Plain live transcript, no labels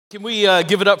Can we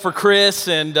give it up for Chris?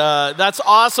 And that's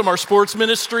awesome, our sports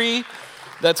ministry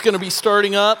that's going to be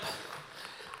starting up.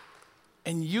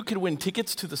 And you could win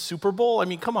tickets to the Super Bowl? I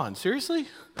mean, come on, seriously?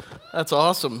 That's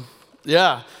awesome.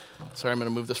 Yeah. Sorry, I'm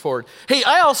going to move this forward. Hey,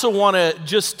 I also want to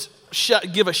just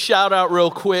give a shout out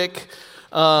real quick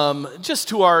just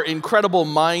to our incredible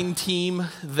Mind team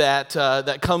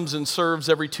that comes and serves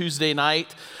every Tuesday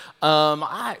night.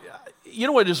 You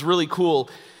know what is really cool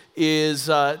is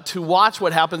to watch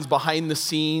what happens behind the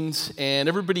scenes, and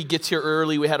everybody gets here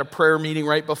early. We had a prayer meeting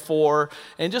right before,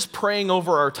 and just praying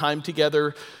over our time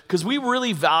together, because we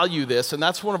really value this, and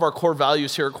that's one of our core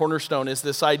values here at Cornerstone, is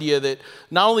this idea that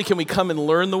not only can we come and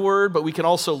learn the Word, but we can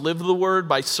also live the Word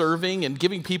by serving and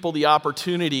giving people the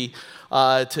opportunity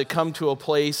to come to a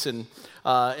place and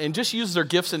just use their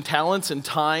gifts and talents and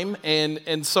time,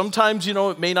 and sometimes, you know,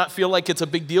 it may not feel like it's a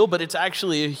big deal, but it's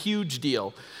actually a huge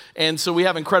deal. And so we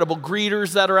have incredible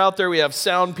greeters that are out there. We have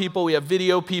sound people. We have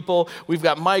video people. We've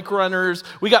got mic runners.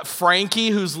 We got Frankie,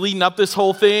 who's leading up this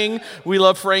whole thing. We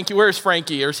love Frankie. Where's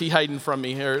Frankie? Or is he hiding from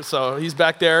me here? So he's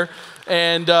back there.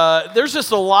 And there's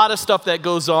just a lot of stuff that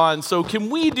goes on. So can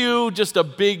we do just a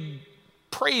big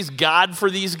praise God for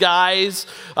these guys?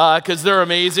 Because they're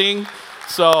amazing.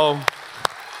 So,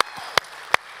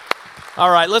 all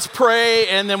right, let's pray,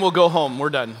 and then we'll go home. We're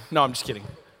done. No, I'm just kidding.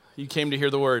 You came to hear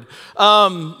the word.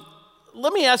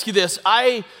 Let me ask you this.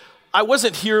 I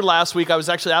wasn't here last week. I was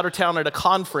actually out of town at a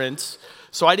conference,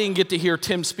 so I didn't get to hear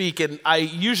Tim speak. And I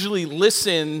usually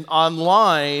listen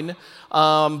online,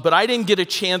 but I didn't get a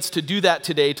chance to do that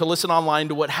today, to listen online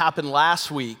to what happened last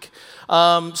week.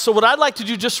 So what I'd like to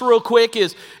do just real quick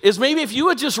is maybe if you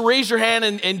would just raise your hand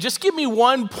and just give me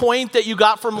one point that you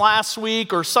got from last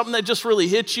week, or something that just really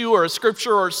hit you, or a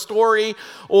scripture or a story,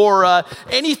 or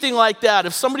anything like that.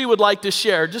 If somebody would like to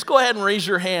share, just go ahead and raise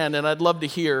your hand, and I'd love to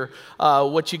hear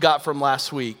what you got from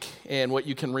last week and what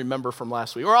you can remember from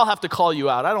last week. Or I'll have to call you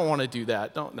out. I don't want to do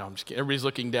that. No, I'm just kidding. Everybody's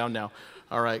looking down now.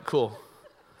 All right, cool.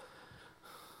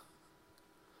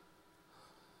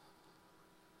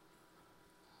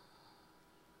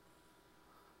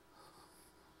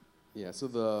 Yeah, so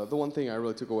the one thing I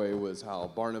really took away was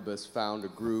how Barnabas found a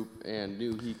group and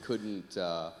knew he couldn't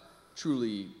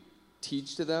truly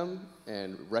teach to them,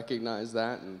 and recognized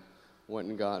that, and went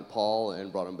and got Paul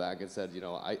and brought him back and said, you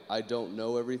know, I don't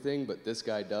know everything, but this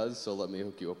guy does, so let me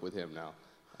hook you up with him now.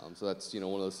 So that's, you know,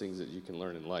 one of those things that you can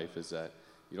learn in life, is that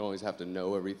you don't always have to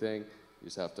know everything. You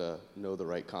just have to know the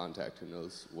right contact who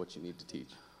knows what you need to teach.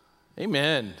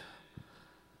 Amen.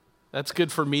 That's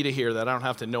good for me to hear, that I don't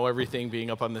have to know everything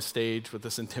being up on the stage with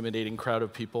this intimidating crowd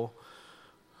of people.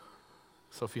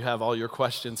 So if you have all your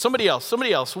questions, somebody else,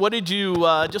 what did you,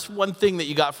 just one thing that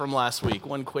you got from last week,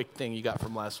 one quick thing you got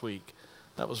from last week.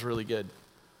 That was really good.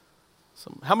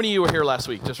 How many of you were here last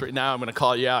week? Just right now, I'm going to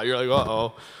call you out. You're like,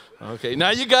 uh-oh. Okay,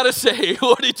 now you got to say,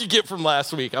 what did you get from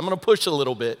last week? I'm going to push a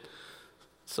little bit.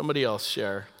 Somebody else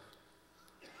share.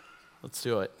 Let's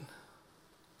do it.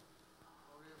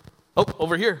 Oh,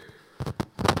 over here.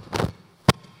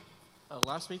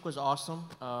 Last week was awesome.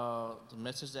 The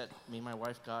message that me and my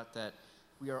wife got, that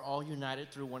we are all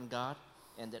united through one God,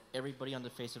 and that everybody on the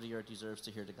face of the earth deserves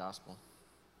to hear the gospel.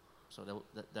 So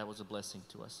that was a blessing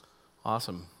to us.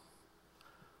 Awesome.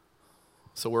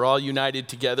 So we're all united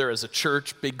together as a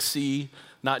church, Big C,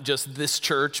 not just this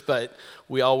church, but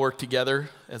we all work together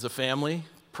as a family.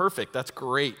 Perfect. That's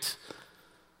great.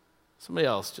 Somebody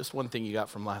else, just one thing you got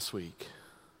from last week.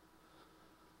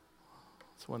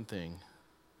 It's one thing.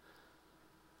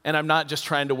 And I'm not just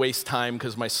trying to waste time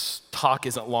because my talk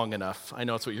isn't long enough. I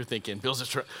know that's what you're thinking. Bill's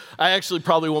just I actually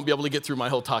probably won't be able to get through my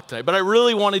whole talk tonight, but I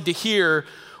really wanted to hear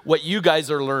what you guys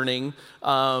are learning.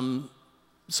 So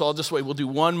I'll just wait. We'll do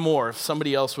one more. If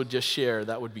somebody else would just share,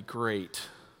 that would be great.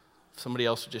 If somebody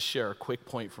else would just share a quick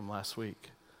point from last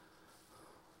week.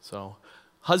 So,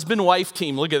 husband-wife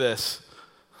team, look at this.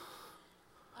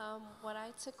 What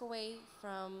I took away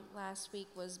from last week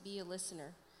was be a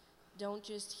listener. Don't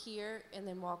just hear and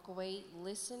then walk away.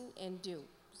 Listen and do.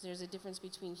 There's a difference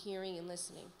between hearing and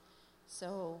listening.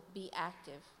 So be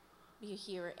active. Be a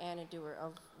hearer and a doer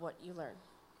of what you learn.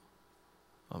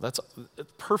 Oh, that's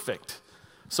perfect.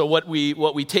 So what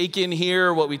we take in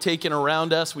here, what we take in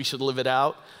around us, we should live it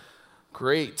out.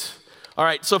 Great. All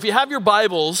right, so if you have your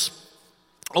Bibles,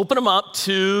 open them up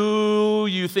to,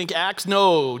 you think Acts?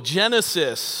 No,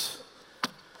 Genesis.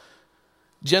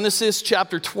 Genesis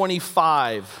chapter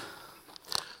 25.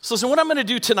 So what I'm going to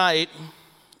do tonight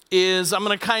is I'm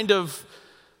going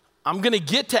to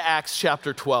get to Acts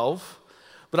chapter 12,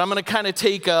 but I'm going to kind of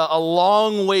take a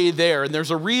long way there, and there's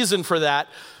a reason for that.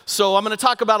 So I'm going to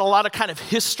talk about a lot of kind of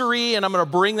history, and I'm going to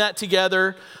bring that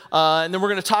together, and then we're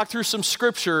going to talk through some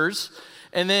scriptures.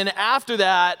 And then after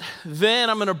that, then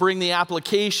I'm going to bring the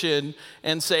application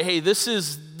and say, hey, this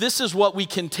is what we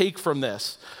can take from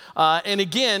this. And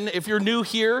again, if you're new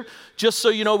here, just so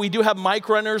you know, we do have mic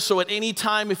runners, so at any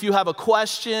time if you have a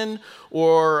question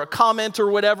or a comment or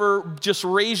whatever, just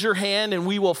raise your hand and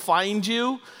we will find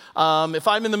you. If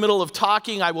I'm in the middle of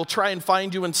talking, I will try and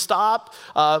find you and stop.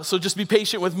 So just be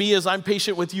patient with me as I'm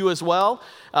patient with you as well,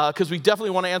 because we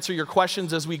definitely want to answer your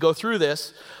questions as we go through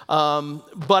this.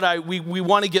 But we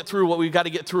want to get through what we've got to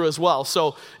get through as well.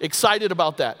 So excited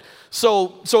about that.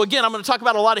 So again, I'm going to talk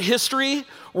about a lot of history.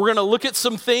 We're going to look at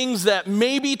some things that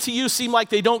maybe to you seem like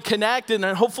they don't connect, and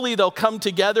then hopefully they'll come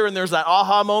together and there's that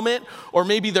aha moment, or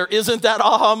maybe there isn't that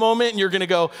aha moment and you're going to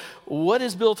go, what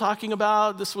is Bill talking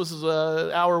about? This was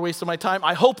an hour waste of my time.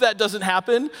 I hope that doesn't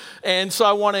happen. And so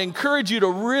I want to encourage you to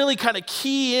really kind of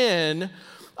key in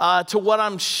to what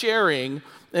I'm sharing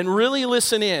and really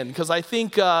listen in, because I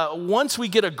think once we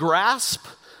get a grasp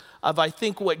of, I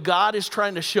think, what God is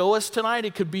trying to show us tonight,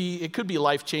 it could be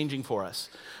life-changing for us.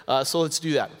 So let's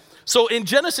do that. So in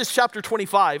Genesis chapter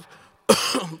 25,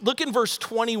 look in verse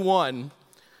 21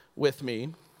 with me.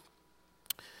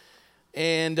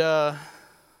 And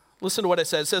listen to what it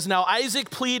says. It says, now Isaac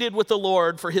pleaded with the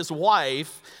Lord for his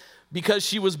wife because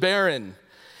she was barren.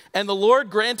 And the Lord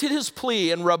granted his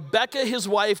plea, and Rebekah his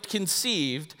wife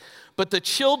conceived, but the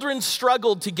children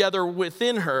struggled together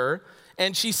within her.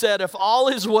 And she said, if all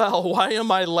is well, why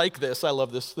am I like this? I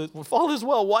love this. If all is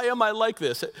well, why am I like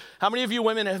this? How many of you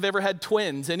women have ever had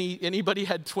twins? Anybody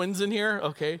had twins in here?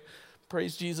 Okay.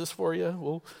 Praise Jesus for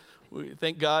you. Well,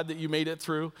 thank God that you made it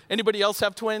through. Anybody else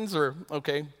have twins? Or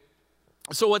okay.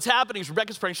 So what's happening is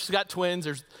Rebekah's pregnant. She's got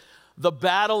twins. The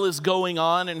battle is going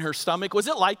on in her stomach. Was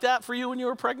it like that for you when you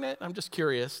were pregnant? I'm just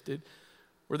curious.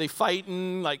 Were they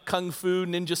fighting like kung fu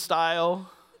ninja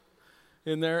style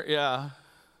in there? Yeah.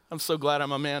 I'm so glad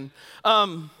I'm a man.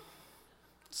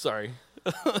 Sorry.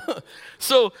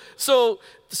 So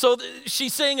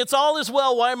she's saying, it's all is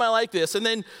well, why am I like this? And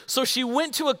then, so she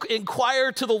went to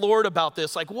inquire to the Lord about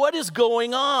this, like, what is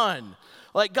going on?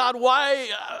 Like, God, why,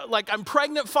 I'm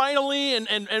pregnant finally,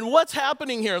 and what's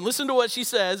happening here? And listen to what she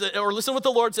says, or listen to what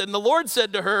the Lord said. And the Lord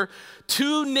said to her,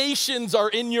 2 nations are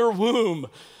in your womb.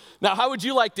 Now, how would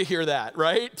you like to hear that,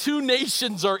 right? 2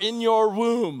 nations are in your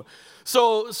womb.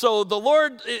 So the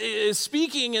Lord is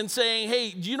speaking and saying,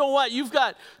 hey, do you know what? You've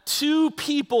got 2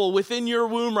 people within your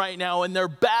womb right now, and they're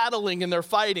battling and they're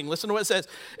fighting. Listen to what it says.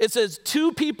 It says,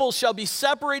 2 people shall be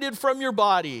separated from your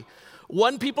body.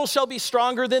 1 people shall be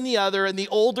stronger than the other, and the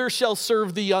older shall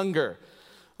serve the younger.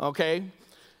 Okay?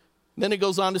 Then it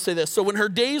goes on to say this. So when her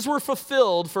days were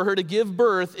fulfilled for her to give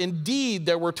birth, indeed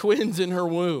there were twins in her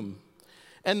womb.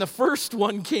 And the first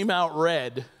one came out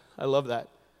red. I love that.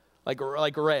 Like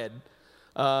red.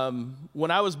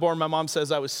 When I was born, my mom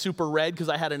says I was super red because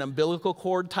I had an umbilical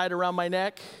cord tied around my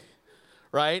neck,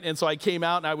 right? And so I came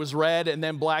out and I was red and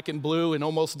then black and blue and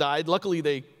almost died. Luckily,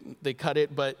 they cut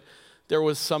it, but there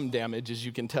was some damage, as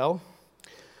you can tell.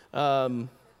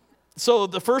 So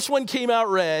the first one came out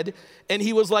red, and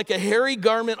he was like a hairy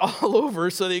garment all over,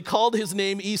 so they called his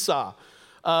name Esau.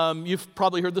 You've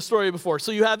probably heard the story before.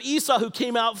 So you have Esau who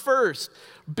came out first.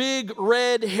 Big,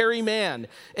 red, hairy man.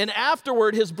 And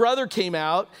afterward, his brother came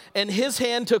out, and his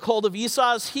hand took hold of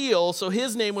Esau's heel, so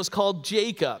his name was called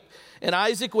Jacob. And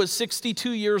Isaac was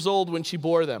 62 years old when she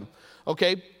bore them.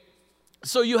 Okay?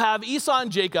 So you have Esau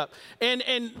and Jacob. And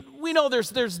we know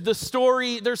there's the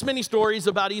story, there's many stories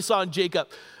about Esau and Jacob.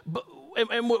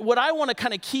 And what I want to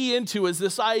kind of key into is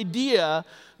this idea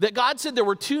that God said there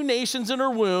were 2 nations in her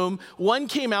womb. One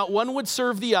came out, one would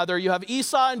serve the other. You have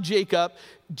Esau and Jacob.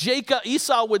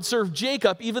 Esau would serve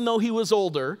Jacob even though he was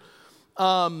older.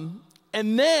 And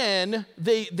then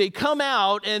they come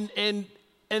out and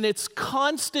it's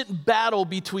constant battle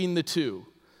between the 2,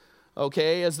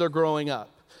 okay, as they're growing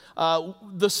up.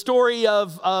 The story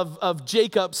of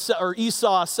Jacob or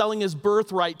Esau selling his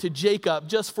birthright to Jacob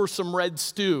just for some red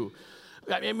stew.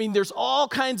 I mean, there's all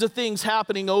kinds of things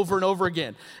happening over and over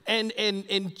again. And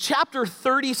in chapter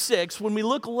 36, when we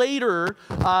look later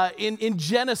in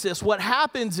Genesis, what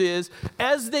happens is,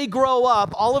 as they grow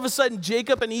up, all of a sudden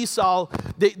Jacob and Esau,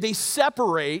 they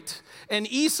separate, and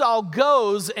Esau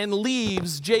goes and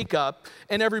leaves Jacob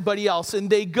and everybody else. And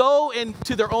they go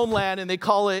into their own land, and they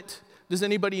call it, does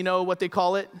anybody know what they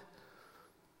call it?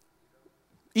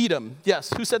 Edom.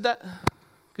 Yes, who said that?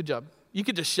 Good job. You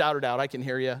could just shout it out, I can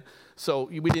hear you. So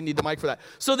we didn't need the mic for that.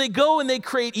 So they go and they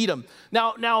create Edom.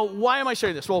 Now, why am I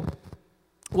sharing this?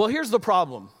 Well, here's the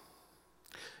problem.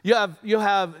 You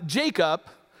have Jacob,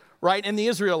 right, and the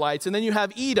Israelites. And then you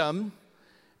have Edom,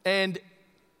 and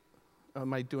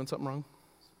am I doing something wrong?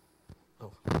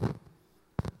 Oh.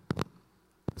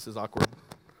 This is awkward. Is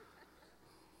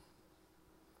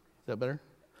that better?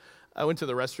 I went to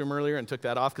the restroom earlier and took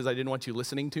that off because I didn't want you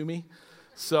listening to me.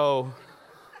 So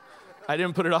I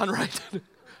didn't put it on right.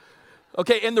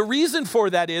 Okay, and the reason for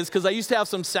that is because I used to have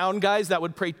some sound guys that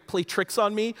would play tricks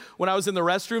on me. When I was in the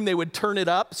restroom, they would turn it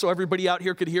up so everybody out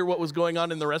here could hear what was going on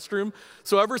in the restroom.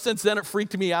 So ever since then, it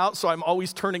freaked me out, so I'm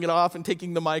always turning it off and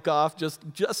taking the mic off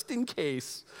just in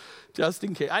case. Just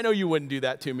in case. I know you wouldn't do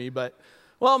that to me, but,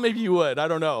 well, maybe you would. I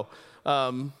don't know.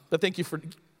 But thank you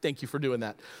for doing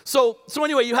that. So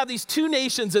anyway, you have these two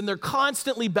nations, and they're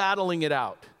constantly battling it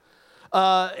out.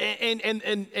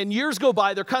 And years go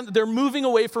by, they're moving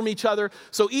away from each other.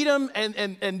 So Edom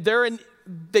and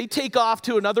they take off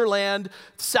to another land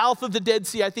south of the Dead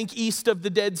Sea, I think east of the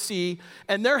Dead Sea,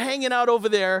 and they're hanging out over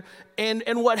there. And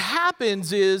what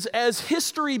happens is, as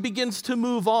history begins to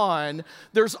move on,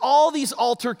 there's all these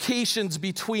altercations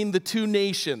between the two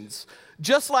nations,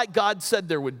 just like God said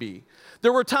there would be.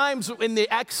 There were times in the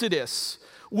Exodus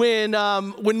when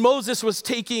Moses was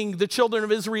taking the children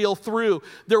of Israel through,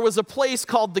 there was a place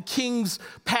called the King's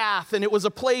Path, and it was a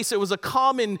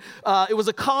common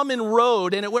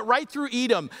road, and it went right through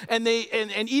Edom, and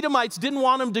Edomites didn't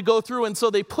want them to go through, and so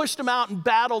they pushed them out and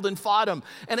battled and fought them,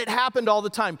 and it happened all the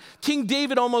time. King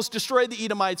David almost destroyed the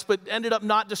Edomites, but ended up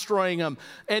not destroying them,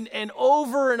 and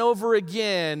over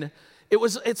again, it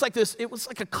was like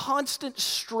a constant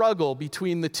struggle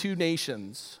between the two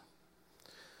nations.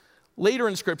 Later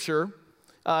in Scripture,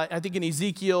 I think in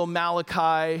Ezekiel,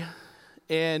 Malachi,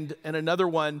 and another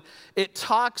one, it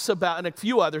talks about, and a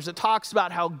few others, it talks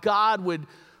about how God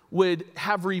would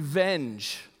have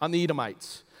revenge on the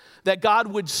Edomites, that God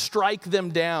would strike them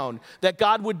down, that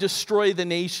God would destroy the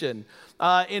nation.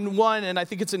 In one, and I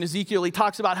think it's in Ezekiel, he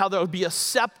talks about how there would be a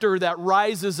scepter that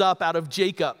rises up out of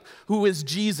Jacob, who is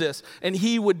Jesus, and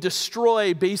he would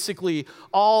destroy basically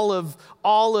all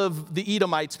of the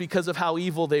Edomites because of how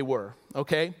evil they were,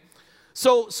 okay?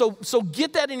 So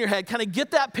get that in your head, kind of get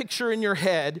that picture in your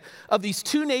head of these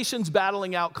two nations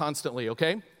battling out constantly,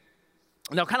 okay?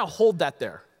 Now kind of hold that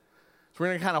there. So we're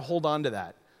going to kind of hold on to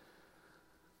that.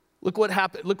 Look what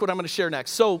happened. Look what I'm going to share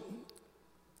next. So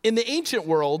in the ancient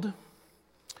world,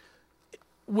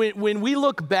 when we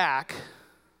look back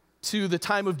to the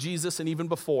time of Jesus and even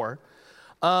before,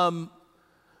 there's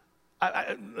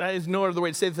no other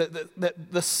way to say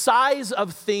that the size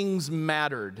of things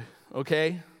mattered,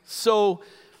 okay? So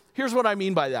here's what I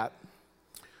mean by that.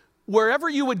 Wherever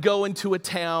you would go into a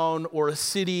town or a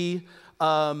city,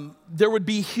 there would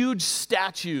be huge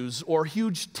statues or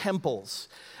huge temples.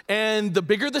 And the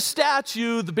bigger the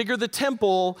statue, the bigger the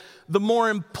temple, the more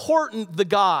important the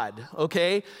god,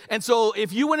 okay? And so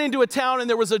if you went into a town and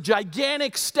there was a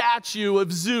gigantic statue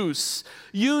of Zeus,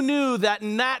 you knew that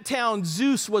in that town,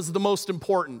 Zeus was the most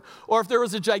important. Or if there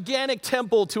was a gigantic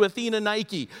temple to Athena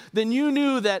Nike, then you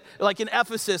knew that, like in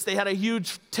Ephesus, they had a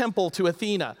huge temple to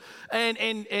Athena.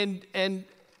 And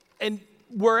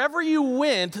wherever you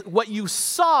went, what you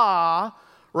saw,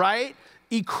 right,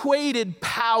 equated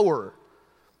power.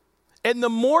 And the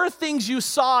more things you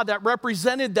saw that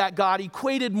represented that God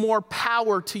equated more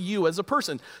power to you as a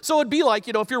person. So it'd be like,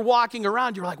 if you're walking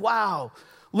around, you're like, wow,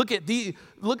 look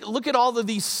at all of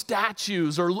these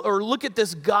statues, or look at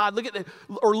this God, look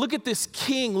at this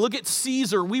king, look at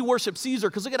Caesar. We worship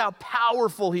Caesar because look at how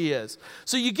powerful he is.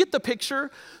 So you get the picture.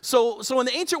 So in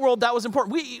the ancient world, that was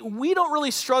important. We don't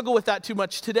really struggle with that too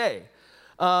much today.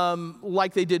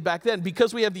 Like they did back then.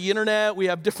 Because we have the internet, we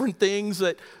have different things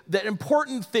that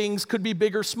important things could be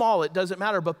big or small. It doesn't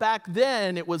matter. But back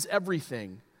then, it was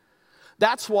everything.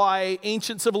 That's why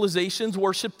ancient civilizations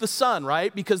worshiped the sun,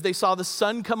 right? Because they saw the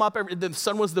sun come up. The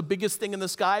sun was the biggest thing in the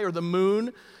sky, or the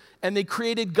moon. And they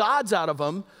created gods out of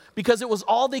them because it was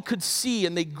all they could see,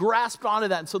 and they grasped onto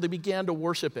that, and so they began to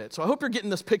worship it. So I hope you're getting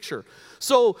this picture.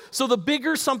 So the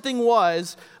bigger something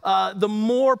was, the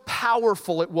more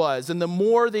powerful it was, and the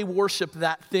more they worshiped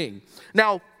that thing.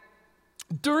 Now,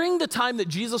 during the time that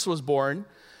Jesus was born,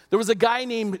 there was a guy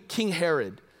named King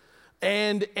Herod.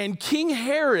 And King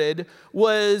Herod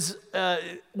was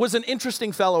an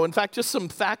interesting fellow. In fact, just some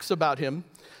facts about him.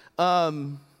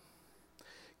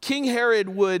 King Herod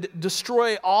would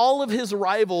destroy all of his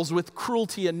rivals with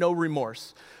cruelty and no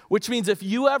remorse, which means if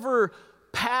you ever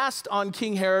passed on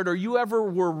King Herod or you ever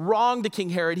were wrong to King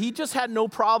Herod, he just had no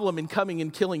problem in coming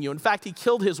and killing you. In fact, he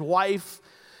killed his wife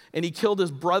and he killed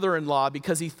his brother-in-law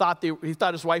because he thought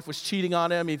his wife was cheating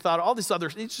on him. He thought all this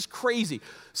other, it's just crazy.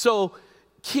 So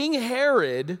King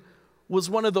Herod was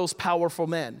one of those powerful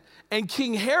men. And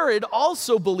King Herod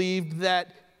also believed that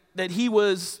he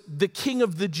was the king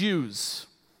of the Jews.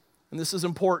 And this is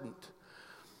important.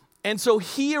 And so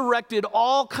he erected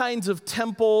all kinds of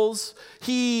temples.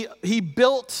 He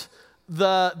built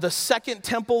the second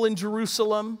temple in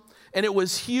Jerusalem, and it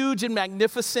was huge and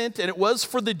magnificent, and it was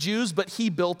for the Jews, but he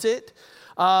built it.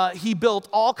 He built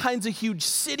all kinds of huge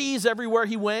cities everywhere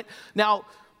he went. Now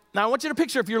I want you to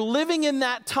picture, if you're living in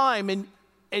that time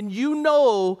and you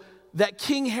know that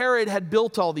King Herod had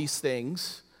built all these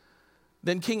things,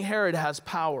 then King Herod has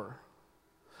power.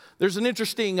 There's an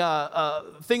interesting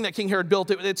thing that King Herod built.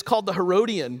 It's called the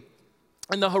Herodian.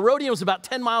 And the Herodian was about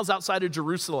 10 miles outside of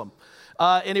Jerusalem.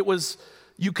 And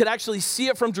you could actually see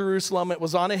it from Jerusalem. It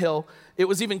was on a hill. It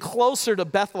was even closer to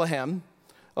Bethlehem,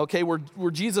 okay,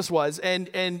 where Jesus was. And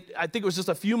I think it was just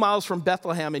a few miles from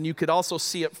Bethlehem, and you could also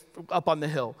see it up on the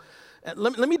hill.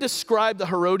 Let me describe the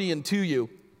Herodian to you.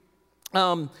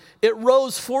 It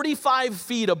rose 45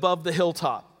 feet above the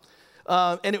hilltop.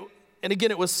 And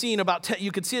again, it was seen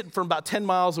you could see it from about 10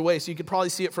 miles away, so you could probably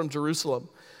see it from Jerusalem.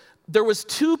 There was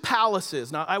 2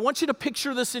 palaces. Now, I want you to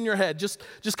picture this in your head. Just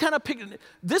kind of picture.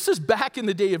 This is back in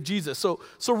the day of Jesus, so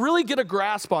really get a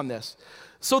grasp on this.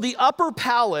 So the upper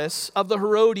palace of the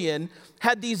Herodian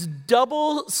had these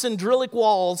double cylindrical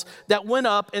walls that went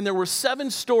up, and there were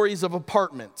 7 stories of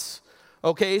apartments.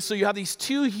 Okay, so you have these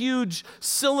 2 huge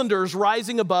cylinders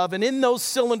rising above, and in those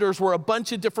cylinders were a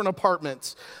bunch of different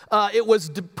apartments. It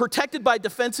was protected by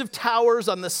defensive towers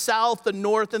on the south, the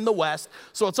north, and the west.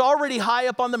 So it's already high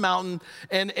up on the mountain,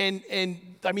 and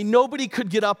I mean, nobody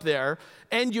could get up there.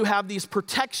 And you have these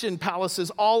protection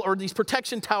palaces these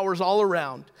protection towers all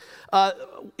around.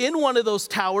 In one of those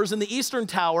towers, in the eastern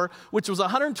tower, which was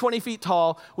 120 feet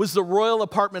tall, was the royal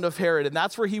apartment of Herod. And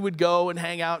that's where he would go and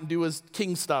hang out and do his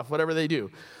king stuff, whatever they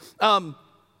do.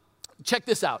 Check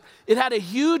this out. It had a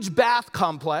huge bath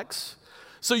complex.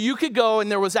 So you could go,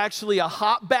 and there was actually a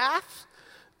hot bath,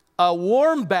 a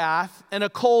warm bath, and a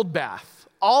cold bath.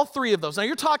 All 3 of those. Now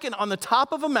you're talking on the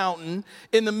top of a mountain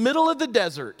in the middle of the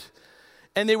desert.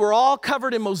 And they were all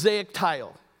covered in mosaic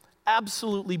tile.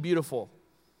 Absolutely beautiful.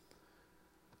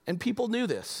 And people knew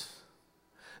this.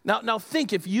 Now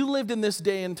think, if you lived in this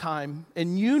day and time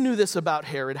and you knew this about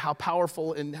Herod, how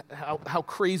powerful and how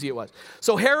crazy it was.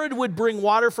 So Herod would bring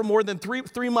water from more than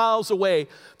 3 miles away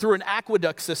through an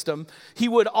aqueduct system. He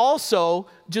would also,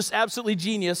 just absolutely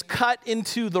genius, cut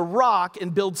into the rock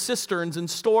and build cisterns and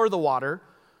store the water.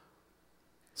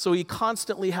 So he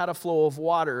constantly had a flow of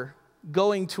water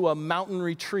going to a mountain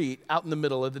retreat out in the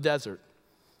middle of the desert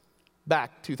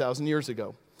back 2,000 years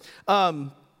ago.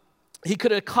 He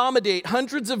could accommodate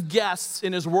hundreds of guests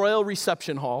in his royal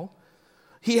reception hall.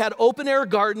 He had open-air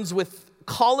gardens with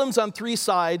columns on 3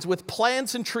 sides with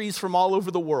plants and trees from all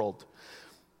over the world.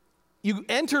 You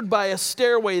entered by a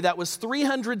stairway that was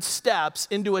 300 steps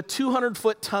into a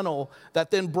 200-foot tunnel that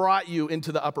then brought you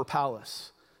into the upper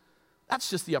palace. That's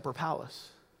just the upper palace.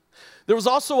 There was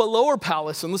also a lower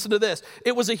palace, and listen to this.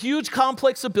 It was a huge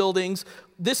complex of buildings.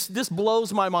 This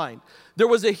blows my mind. There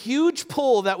was a huge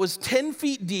pool that was 10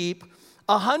 feet deep,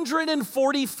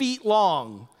 140 feet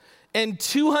long, and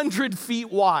 200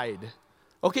 feet wide.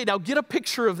 Okay, now get a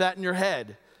picture of that in your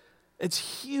head.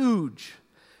 It's huge.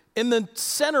 In the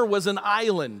center was an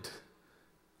island.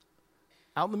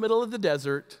 Out in the middle of the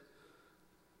desert,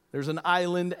 there's an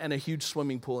island and a huge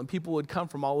swimming pool, and people would come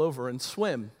from all over and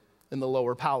swim in the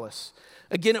lower palace.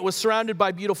 Again, it was surrounded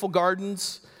by beautiful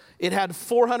gardens. It had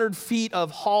 400 feet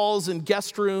of halls and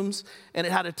guest rooms, and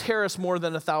it had a terrace more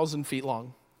than 1,000 feet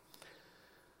long.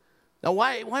 Now,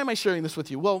 why am I sharing this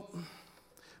with you? Well,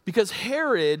 because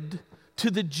Herod, to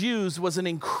the Jews, was an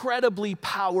incredibly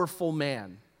powerful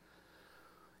man.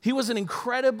 He was an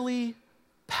incredibly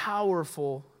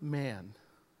powerful man.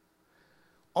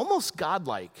 Almost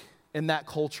godlike in that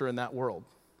culture, in that world.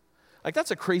 Like,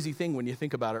 that's a crazy thing when you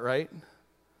think about it, right?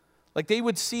 Like, they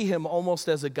would see him almost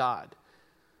as a god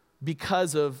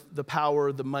because of the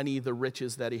power, the money, the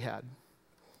riches that he had.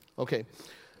 Okay,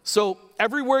 so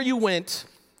everywhere you went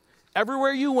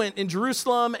in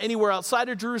Jerusalem, anywhere outside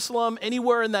of Jerusalem,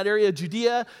 anywhere in that area of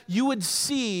Judea, you would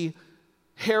see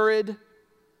Herod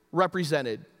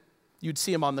represented. You'd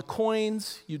see him on the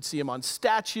coins, you'd see him on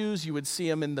statues, you would see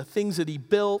him in the things that he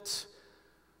built,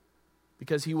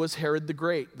 because he was Herod the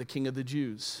Great, the king of the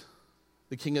Jews.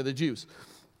 The king of the Jews.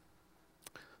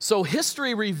 So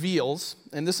history reveals,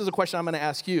 and this is a question I'm going to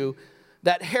ask you,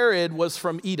 that Herod was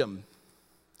from Edom.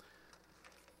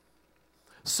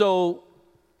 So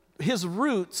his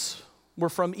roots were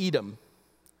from Edom.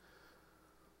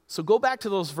 So go back to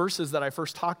those verses that I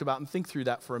first talked about and think through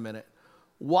that for a minute.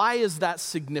 Why is that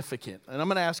significant? And I'm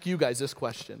going to ask you guys this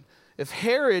question. If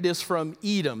Herod is from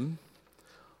Edom,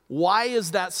 why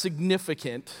is that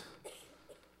significant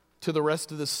to the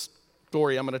rest of this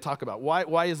story I'm going to talk about?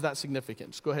 Why is that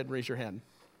significant? Just go ahead and raise your hand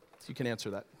so you can answer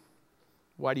that.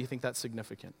 Why do you think that's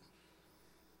significant?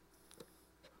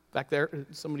 Back there,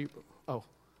 somebody, oh,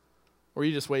 or are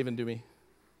you just waving to me?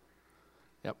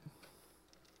 Yep.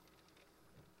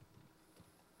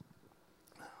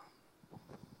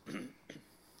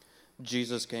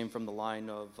 Jesus came from the line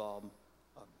of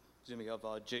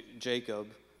Jacob,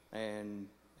 and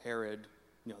Herod,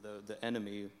 the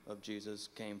enemy of Jesus,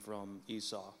 came from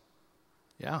Esau.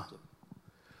 Yeah.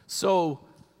 So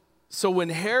when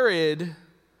Herod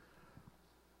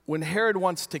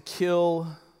wants to kill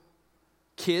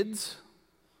kids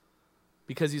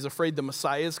because he's afraid the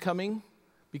Messiah is coming,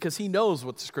 because he knows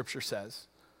what the scripture says.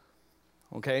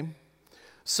 Okay?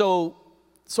 So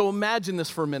imagine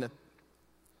this for a minute.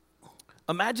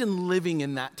 Imagine living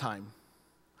in that time.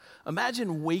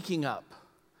 Imagine waking up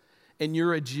and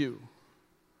you're a Jew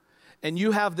and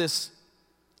you have this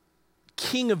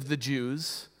king of the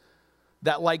Jews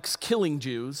that likes killing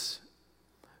Jews,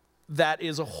 that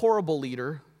is a horrible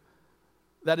leader,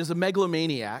 that is a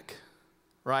megalomaniac,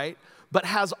 right? But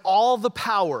has all the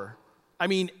power. I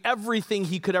mean, everything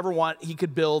he could ever want, he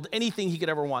could build, anything he could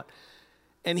ever want.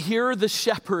 And here are the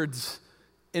shepherds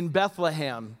in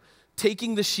Bethlehem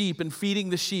taking the sheep and feeding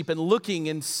the sheep and looking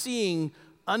and seeing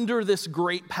under this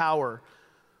great power.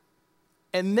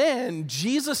 And then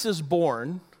Jesus is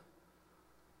born,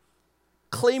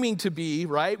 claiming to be,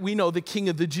 right, we know, the King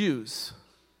of the Jews.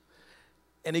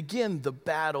 And again, the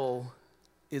battle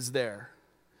is there.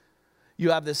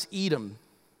 You have this Edom.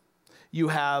 You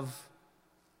have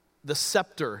the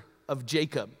scepter of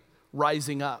Jacob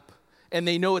rising up. And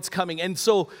they know it's coming. And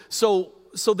so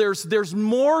there's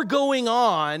more going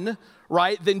on,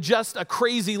 right, than just a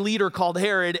crazy leader called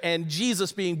Herod and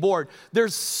Jesus being born.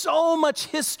 There's so much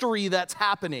history that's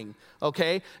happening,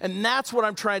 okay? And that's what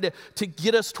I'm trying to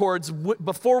get us towards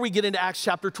before we get into Acts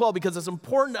chapter 12, because it's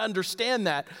important to understand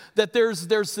that there's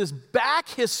this back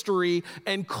history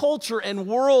and culture and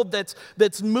world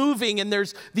that's moving, and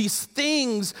there's these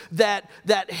things that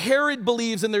Herod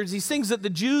believes, and there's these things that the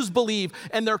Jews believe,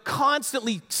 and they're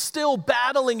constantly still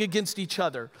battling against each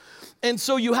other. And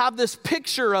so you have this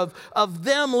picture of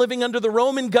them living under the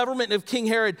Roman government of King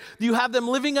Herod. You have them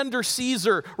living under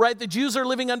Caesar, right? The Jews are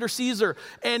living under Caesar.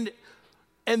 And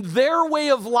their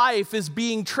way of life is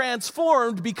being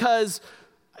transformed because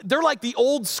they're like the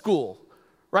old school,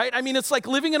 right? I mean, it's like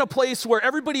living in a place where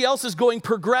everybody else is going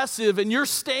progressive and you're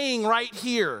staying right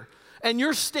here. And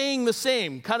you're staying the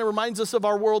same. Kind of reminds us of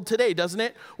our world today, doesn't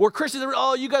it? Where Christians are,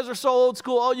 oh, you guys are so old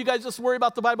school. Oh, you guys just worry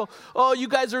about the Bible. Oh, you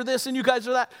guys are this and you guys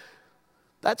are that.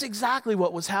 That's exactly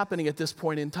what was happening at this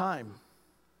point in time.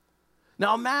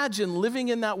 Now imagine living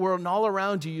in that world, and all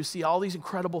around you, you see all these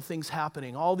incredible things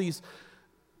happening, all these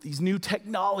new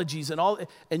technologies,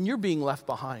 and you're being left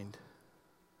behind.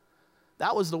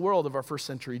 That was the world of our first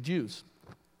century Jews.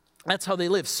 That's how they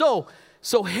lived. So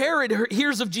Herod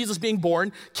hears of Jesus being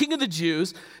born, King of the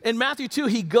Jews. In Matthew 2,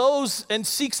 he goes and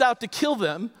seeks out to kill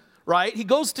them, right? He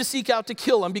goes to seek out to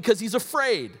kill them because he's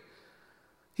afraid.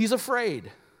 He's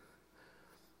afraid.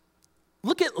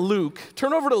 Look at Luke.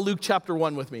 Turn over to Luke chapter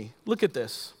 1 with me. Look at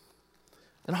this.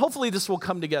 And hopefully this will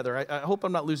come together. I hope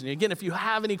I'm not losing you. Again, if you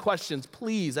have any questions,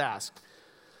 please ask.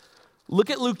 Look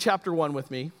at Luke chapter 1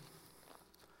 with me.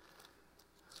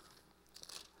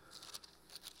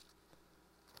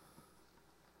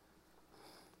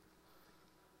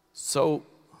 So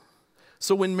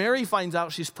when Mary finds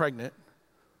out she's pregnant,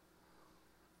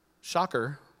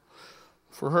 shocker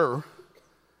for her,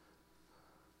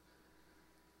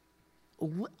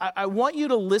 I want you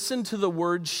to listen to the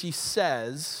words she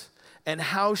says and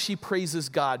how she praises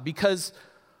God, because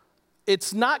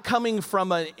it's not coming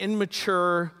from an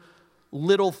immature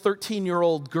little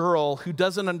 13-year-old girl who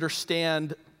doesn't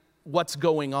understand what's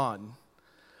going on.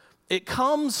 It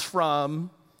comes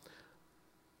from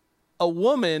a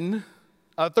woman,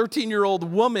 a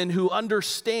 13-year-old woman who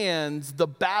understands the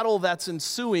battle that's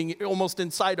ensuing almost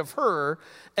inside of her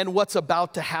and what's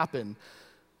about to happen.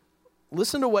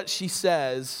 Listen to what she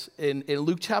says in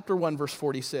Luke chapter 1, verse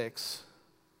 46.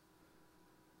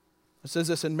 It says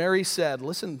this, and Mary said,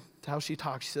 listen to how she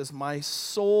talks. She says, my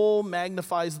soul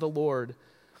magnifies the Lord,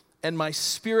 and my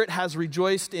spirit has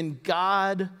rejoiced in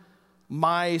God,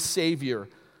 my Savior.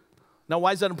 Now,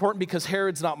 why is that important? Because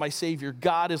Herod's not my Savior.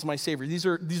 God is my Savior. These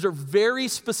are very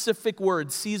specific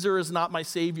words. Caesar is not my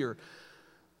Savior.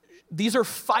 These are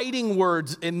fighting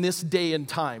words in this day and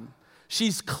time.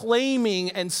 she's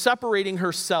claiming and separating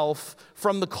herself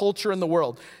from the culture and the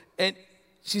world. And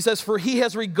she says, for he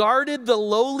has regarded the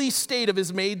lowly state of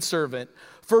his maidservant.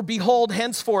 For behold,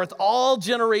 henceforth all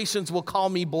generations will call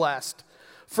me blessed.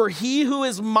 For he who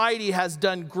is mighty has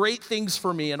done great things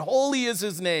for me, and holy is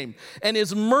his name, and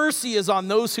his mercy is on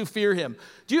those who fear him.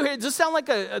 Do you hear, does this sound like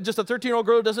just a 13-year-old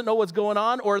girl who doesn't know what's going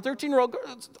on? Or a 13-year-old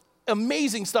girl,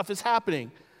 amazing stuff is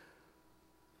happening.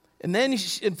 And then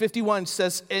in 51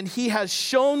 says, and he has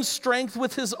shown strength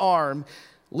with his arm.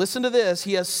 Listen to this.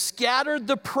 He has scattered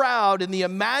the proud in the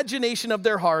imagination of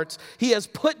their hearts. He has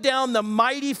put down the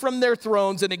mighty from their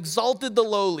thrones and exalted the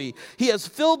lowly. He has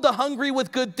filled the hungry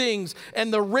with good things,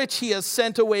 and the rich he has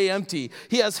sent away empty.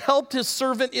 He has helped his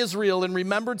servant Israel in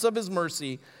remembrance of his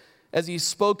mercy, as he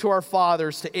spoke to our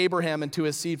fathers, to Abraham, and to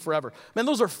his seed forever. Man,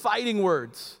 those are fighting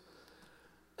words.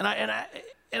 And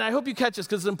I hope you catch this,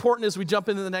 because it's important as we jump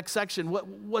into the next section.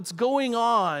 What's going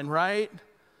on, right?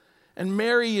 And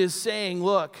Mary is saying,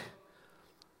 look,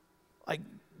 like,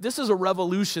 this is a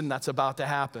revolution that's about to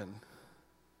happen.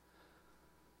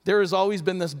 There has always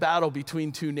been this battle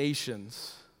between two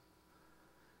nations.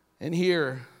 And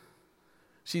here,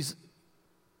 she's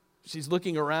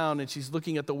looking around and she's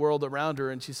looking at the world around her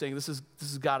and she's saying, this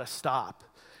has got to stop.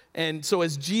 And so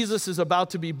as Jesus is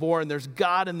about to be born, there's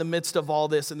God in the midst of all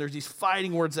this, and there's these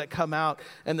fighting words that come out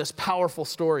and this powerful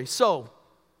story. So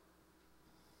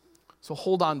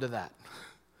hold on to that.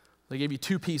 I gave you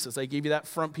two pieces. I gave you that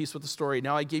front piece with the story.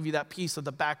 Now I gave you that piece of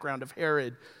the background of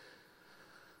Herod.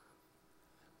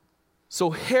 So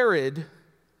Herod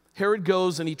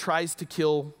goes and he tries to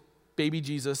kill baby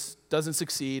Jesus, doesn't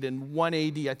succeed. In 1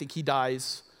 AD, I think he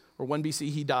dies, or 1 BC,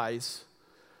 he dies.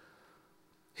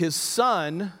 His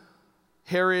son,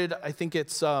 Herod, I think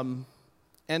it's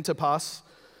Antipas,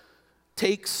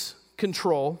 takes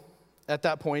control at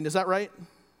that point. Is that right?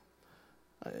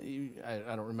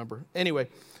 I don't remember. Anyway,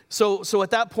 so at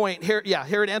that point,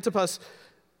 Herod Antipas,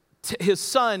 his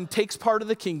son, takes part of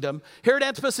the kingdom. Herod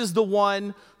Antipas is the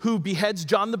one who beheads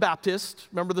John the Baptist.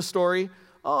 Remember the story?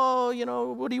 Oh,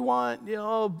 what do you want?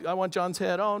 I want John's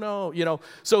head. Oh, no.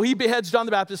 So he beheads John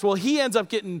the Baptist. Well, he ends up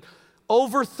getting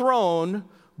overthrown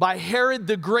by Herod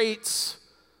the Great's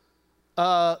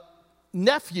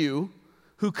nephew,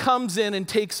 who comes in and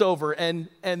takes over. And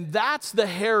that's the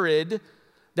Herod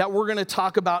that we're going to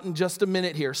talk about in just a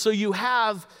minute here. So you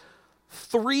have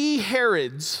 3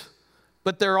 Herods,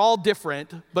 but they're all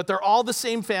different, but they're all the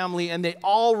same family, and they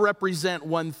all represent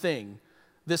one thing: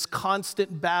 this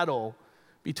constant battle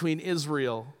between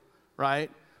Israel,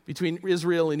 right? Between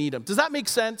Israel and Edom. Does that make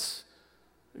sense?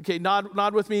 Okay,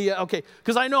 nod with me. Okay,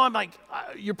 because I know I'm like,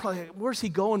 you're probably, where's he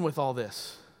going with all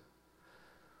this?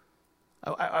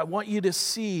 I want you to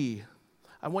see.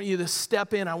 I want you to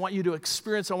step in. I want you to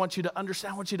experience. I want you to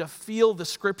understand. I want you to feel the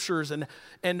scriptures and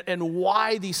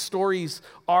why these stories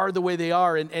are the way they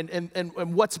are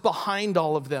and what's behind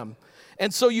all of them.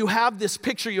 And so you have this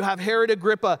picture. You have Herod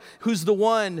Agrippa, who's the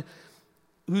one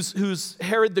who's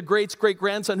Herod the Great's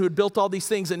great-grandson, who had built all these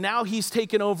things, and now he's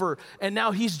taken over, and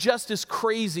now he's just as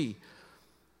crazy.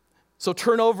 So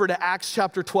turn over to Acts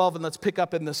chapter 12, and let's pick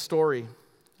up in this story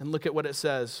and look at what it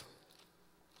says.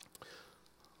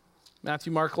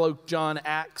 Matthew, Mark, Luke, John,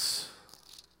 Acts.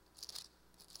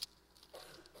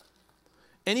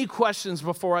 Any questions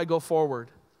before I go forward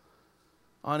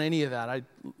on any of that?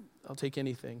 I'll take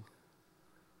anything.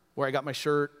 Where I got my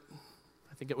shirt,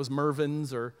 I think it was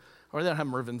Mervyn's, or they don't have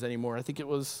Mervyn's anymore. I think it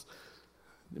was,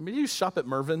 did you shop at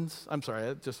Mervyn's? I'm sorry,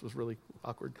 it just was really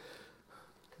awkward.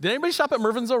 Did anybody shop at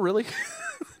Mervyn's though, really? Do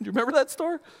you remember that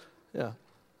store? Yeah.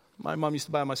 My mom used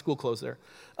to buy my school clothes there.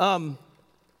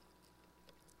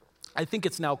 I think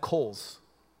it's now Kohl's.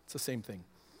 It's the same thing.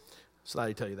 So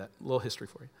I tell you that. A little history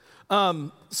for you.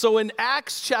 So in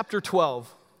Acts chapter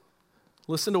 12,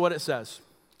 listen to what it says.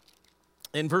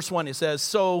 In verse 1, it says,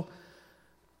 so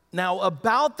now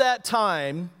about that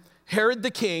time, Herod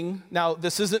the king, now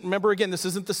this isn't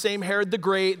the same Herod the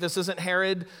Great. This isn't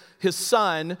Herod, his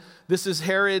son. This is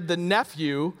Herod the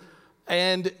nephew.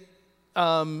 And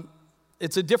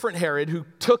it's a different Herod who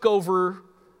took over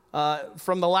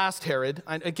from the last Herod.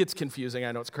 It gets confusing.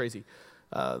 I know it's crazy.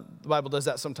 The Bible does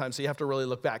that sometimes, so you have to really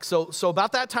look back. So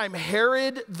about that time,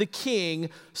 Herod the king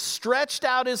stretched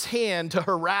out his hand to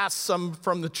harass some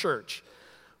from the church,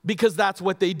 because that's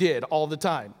what they did all the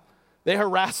time. They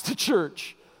harassed the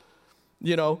church,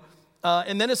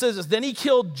 And then it says this, then he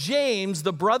killed James,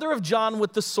 the brother of John,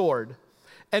 with the sword.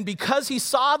 And because he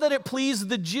saw that it pleased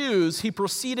the Jews, he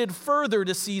proceeded further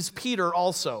to seize Peter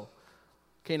also.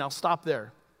 Okay, now stop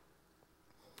there.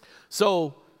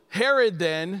 So Herod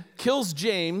then kills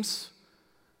James,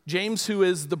 who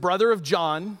is the brother of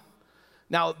John,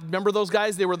 Now, remember those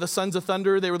guys? They were the sons of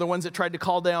thunder. They were the ones that tried to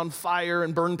call down fire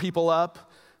and burn people up.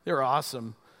 They were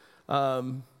awesome.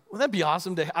 Wouldn't that be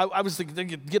awesome? I was thinking they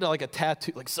could get like a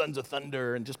tattoo, like Sons of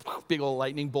Thunder, and just big old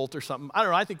lightning bolt or something. I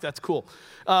don't know. I think that's cool.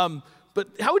 But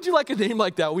how would you like a name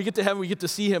like that? We get to heaven, we get to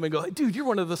see him and go, hey, dude, you're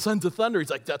one of the Sons of Thunder. He's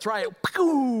like, that's right.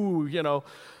 You know,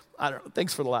 I don't know.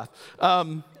 Thanks for the laugh.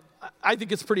 I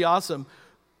think it's pretty awesome.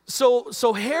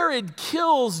 So Herod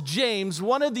kills James,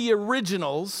 one of the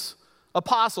originals,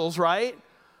 apostles, right?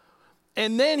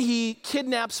 And then he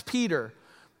kidnaps Peter.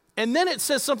 And then it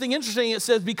says something interesting. It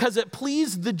says, because it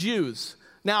pleased the Jews.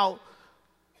 Now,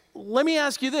 let me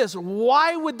ask you this.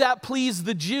 Why would that please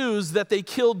the Jews that they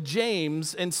killed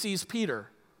James and seized Peter?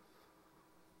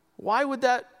 Why would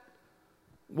that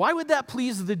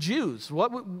please the Jews?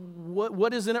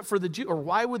 What is in it for the Jews? Or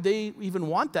why would they even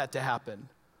want that to happen?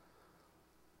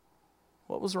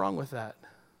 What was wrong with that?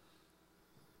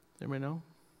 Anybody know?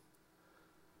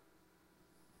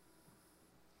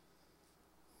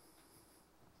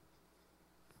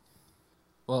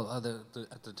 Well, at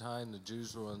the time, the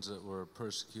Jews were ones that were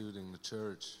persecuting the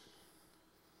church.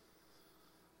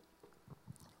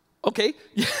 Okay,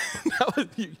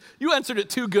 you answered it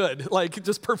too good, like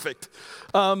just perfect.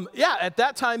 Yeah, at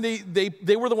that time,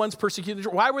 they were the ones persecuting the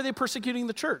church. Why were they persecuting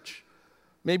the church?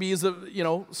 Maybe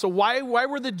so why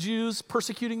were the Jews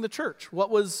persecuting the church? What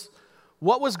was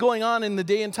going on in the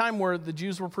day and time where the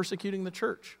Jews were persecuting the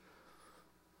church?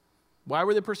 Why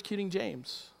were they persecuting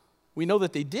James? We know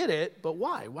that they did it, but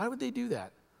why? Why would they do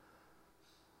that?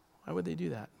 Why would they do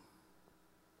that?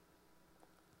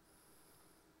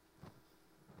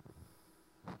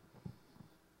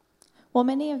 Well,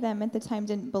 many of them at the time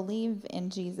didn't believe in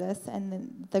Jesus,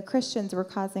 and the Christians were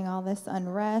causing all this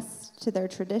unrest to their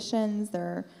traditions,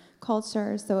 their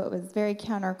culture, so it was very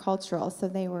countercultural, so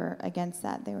they were against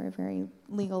that. They were very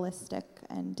legalistic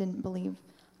and didn't believe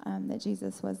that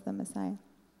Jesus was the Messiah.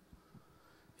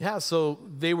 Yeah, so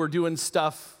they were doing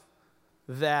stuff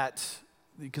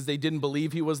because they didn't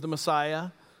believe he was the Messiah,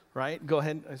 right? Go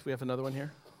ahead, we have another one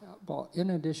here. Well,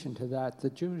 in addition to that, the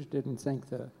Jews didn't think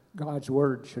God's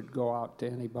word should go out to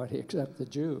anybody except the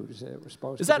Jews. It was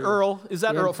supposed to be. Is that Earl? Is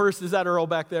that Earl? First, is that Earl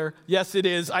back there? Yes, it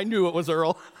is. I knew it was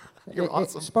Earl. You're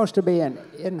awesome. It's supposed to be an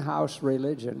in-house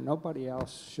religion. Nobody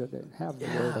else should have the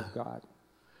word of God.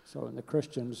 So, and the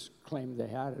Christians claimed they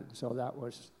had it. So that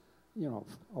was,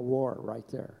 a war right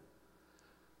there.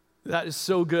 That is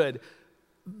so good.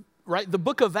 Right? The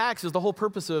book of Acts is the whole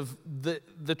purpose of the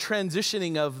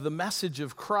transitioning of the message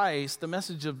of Christ, the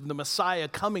message of the Messiah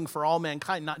coming for all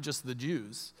mankind, not just the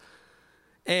Jews.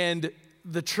 And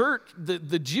the church,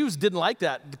 the Jews didn't like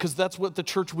that because that's what the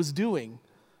church was doing.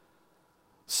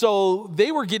 So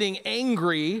they were getting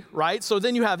angry, right? So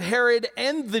then you have Herod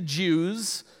and the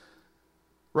Jews,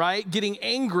 right, getting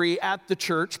angry at the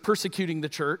church, persecuting the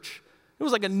church. It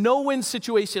was like a no-win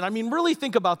situation. I mean, really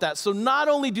think about that. So not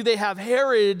only do they have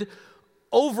Herod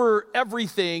over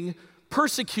everything,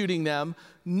 persecuting them,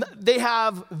 they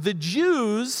have the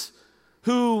Jews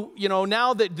who,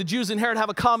 now that the Jews and Herod have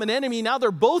a common enemy, now they're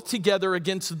both together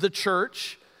against the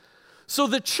church. So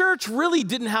the church really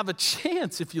didn't have a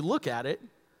chance if you look at it.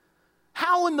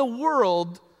 How in the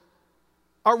world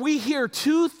are we here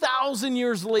 2,000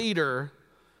 years later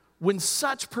when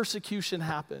such persecution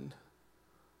happened?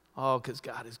 Oh, because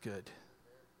God is good.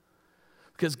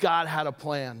 Because God had a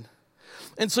plan.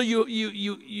 And so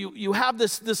you have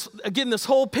this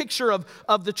whole picture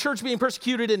of the church being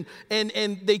persecuted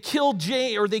and they killed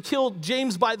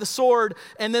James by the sword,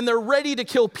 and then they're ready to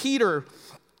kill Peter.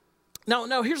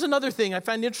 Now here's another thing I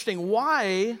find interesting.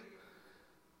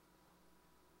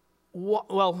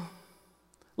 Well,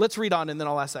 let's read on and then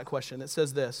I'll ask that question. It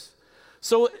says this.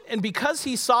 So, and because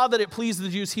he saw that it pleased the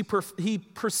Jews, he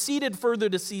proceeded further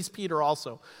to seize Peter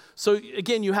also. So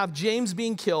again, you have James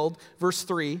being killed, verse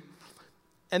 3.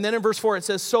 And then in verse 4 it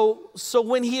says, So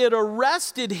when he had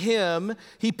arrested him,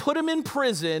 he put him in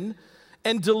prison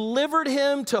and delivered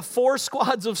him to 4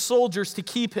 squads of soldiers to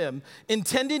keep him,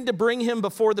 intending to bring him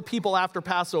before the people after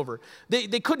Passover.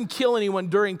 They couldn't kill anyone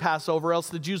during Passover,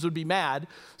 else the Jews would be mad.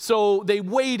 So they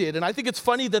waited. And I think it's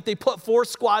funny that they put 4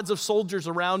 squads of soldiers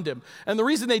around him. And the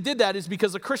reason they did that is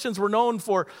because the Christians were known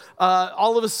for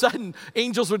all of a sudden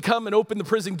angels would come and open the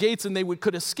prison gates and they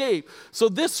could escape. So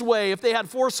this way, if they had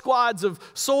 4 squads of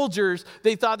soldiers,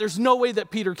 they thought there's no way that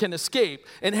Peter can escape.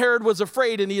 And Herod was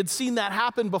afraid, and he had seen that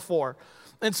happen before.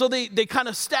 And so they kind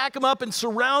of stack him up and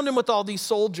surround him with all these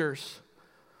soldiers.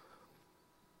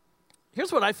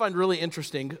 Here's what I find really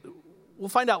interesting. We'll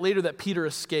find out later that Peter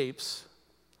escapes.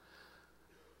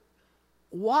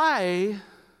 Why?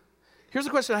 Here's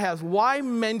the question I have. Why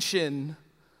mention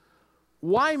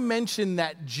why mention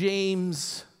that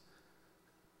James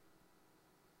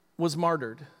was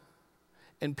martyred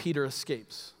and Peter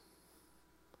escapes?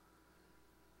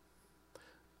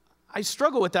 I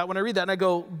struggle with that when I read that, and I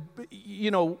go,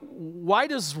 why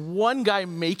does one guy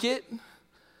make it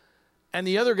and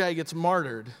the other guy gets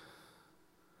martyred?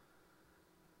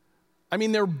 I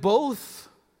mean, they're both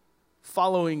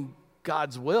following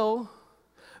God's will.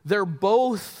 They're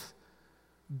both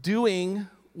doing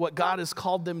what God has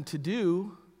called them to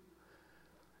do.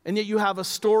 And yet you have a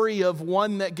story of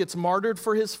one that gets martyred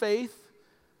for his faith,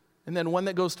 and then one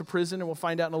that goes to prison, and we'll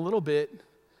find out in a little bit,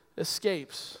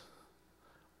 escapes.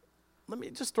 Let me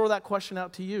just throw that question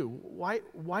out to you. Why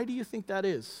do you think that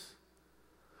is?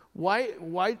 Why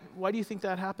do you think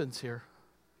that happens here?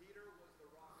 Peter was the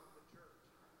rock of the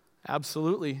church.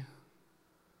 Absolutely.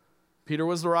 Peter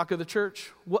was the rock of the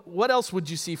church. What else would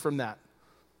you see from that?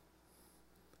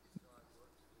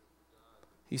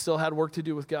 He still had work to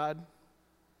do with God.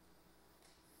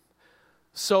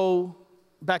 So,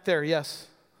 back there, yes.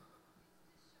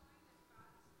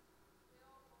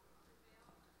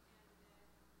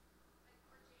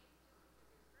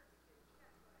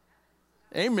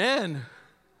 Amen.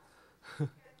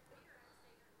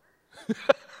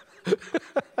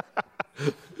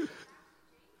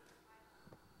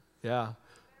 Yeah.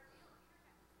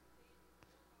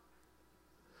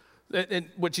 And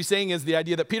what she's saying is the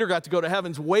idea that Peter got to go to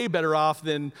heaven's way better off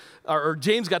than, or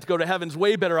James got to go to heaven's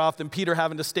way better off than Peter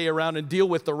having to stay around and deal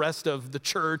with the rest of the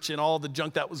church and all the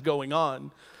junk that was going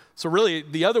on. So really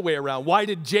the other way around. Why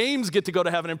did James get to go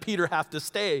to heaven and Peter have to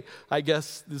stay? I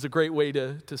guess is a great way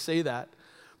to say that.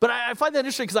 But I find that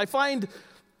interesting because I find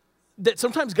that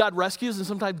sometimes God rescues and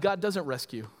sometimes God doesn't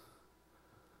rescue.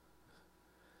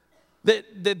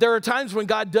 That there are times when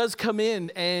God does come in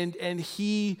and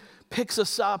he picks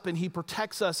us up and he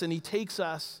protects us and he takes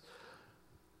us.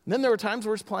 And then there are times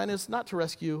where his plan is not to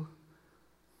rescue.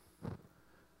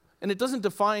 And it doesn't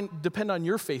depend on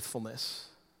your faithfulness.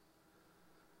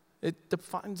 It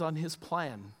depends on his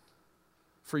plan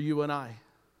for you and I.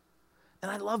 And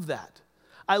I love that.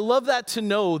 I love that to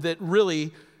know that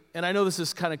really, and I know this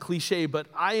is kind of cliche, but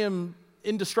I am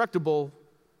indestructible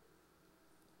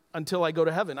until I go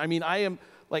to heaven. I mean, I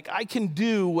can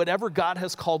do whatever God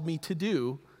has called me to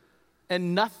do,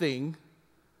 and nothing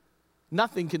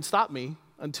can stop me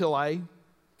until I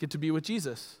get to be with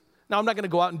Jesus. Now, I'm not going to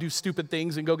go out and do stupid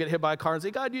things and go get hit by a car and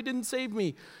say, God, you didn't save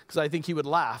me, because I think he would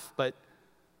laugh. But,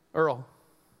 Earl.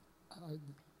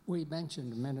 We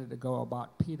mentioned a minute ago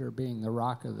about Peter being the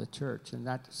rock of the church, and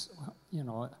that's,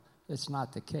 it's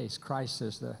not the case. Christ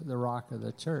is the rock of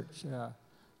the church.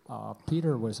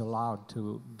 Peter was allowed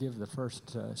to give the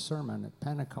first sermon at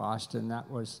Pentecost, and that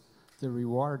was the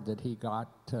reward that he got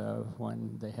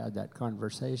when they had that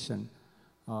conversation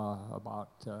about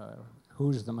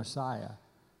who's the Messiah.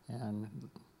 And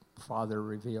Father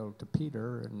revealed to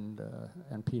Peter,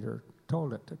 and Peter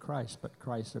told it to Christ, but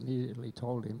Christ immediately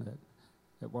told him that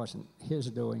it wasn't his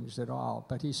doings at all.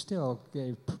 But he still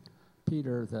gave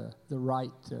Peter the right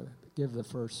to give the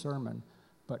first sermon.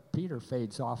 But Peter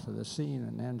fades off of the scene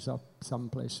and ends up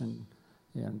someplace in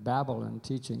Babylon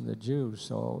teaching the Jews.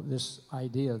 So this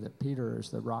idea that Peter is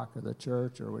the rock of the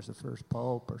church or was the first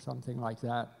pope or something like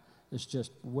that is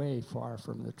just way far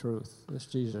from the truth. It's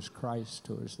Jesus Christ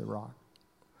who is the rock.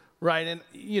 Right, and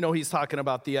he's talking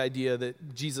about the idea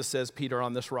that Jesus says, Peter,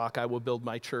 on this rock I will build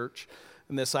my church.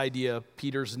 And this idea,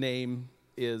 Peter's name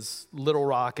is Little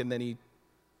Rock, and then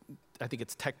I think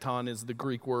it's tekton is the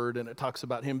Greek word, and it talks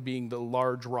about him being the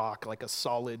large rock, like a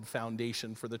solid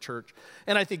foundation for the church.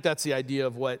 And I think that's the idea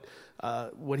of what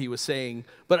he was saying.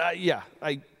 But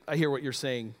I hear what you're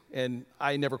saying, and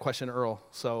I never question Earl,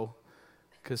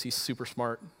 because he's super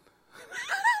smart.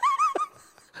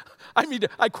 I mean,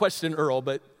 I question Earl,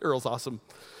 but Earl's awesome.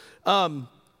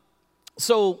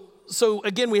 So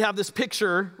again, we have this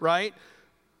picture, right?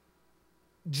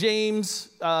 James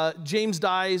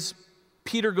dies.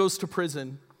 Peter goes to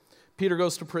prison.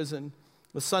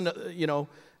 The son,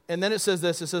 and then it says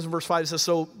this. It says in verse 5, it says,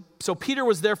 so Peter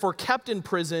was therefore kept in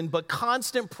prison, but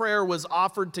constant prayer was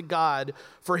offered to God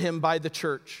for him by the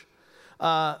church.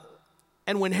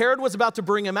 And when Herod was about to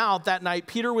bring him out that night,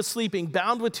 Peter was sleeping,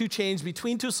 bound with two chains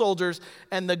between two soldiers,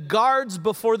 and the guards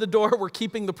before the door were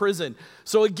keeping the prison.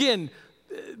 So again,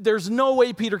 there's no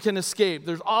way Peter can escape.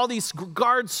 There's all these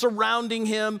guards surrounding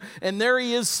him, and there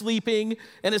he is sleeping.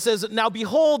 And it says, now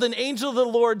behold, an angel of the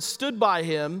Lord stood by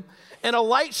him, and a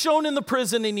light shone in the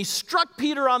prison, and he struck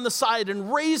Peter on the side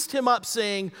and raised him up,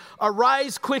 saying,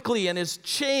 arise quickly, and his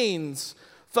chains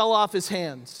fell off his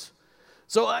hands.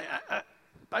 So,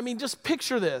 I mean, just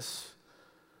picture this.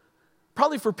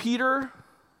 Probably for Peter,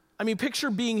 I mean, picture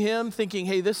being him thinking,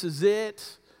 hey, this is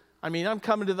it. I mean, I'm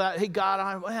coming to that. Hey, God,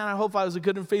 I hope I was a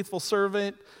good and faithful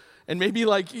servant. And maybe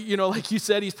like you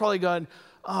said, he's probably going,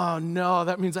 oh no,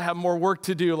 that means I have more work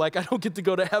to do. Like I don't get to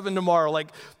go to heaven tomorrow. Like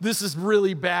this is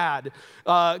really bad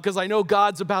because I know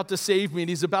God's about to save me and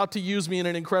he's about to use me in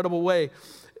an incredible way.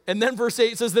 And then verse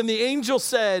 8 says, then the angel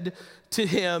said to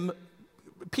him,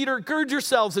 Peter, gird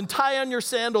yourselves and tie on your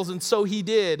sandals. And so he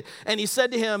did. And he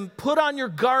said to him, put on your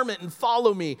garment and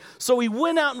follow me. So he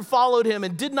went out and followed him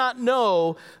and did not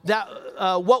know that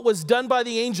what was done by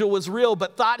the angel was real,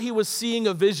 but thought he was seeing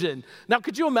a vision. Now,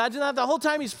 could you imagine that? The whole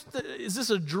time is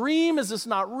this a dream? Is this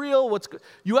not real?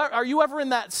 Are you ever in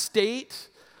that state?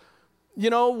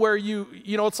 Where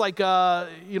it's like,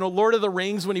 Lord of the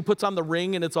Rings when he puts on the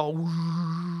ring and it's all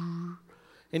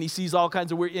and he sees all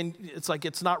kinds of weird, and it's like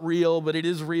it's not real, but it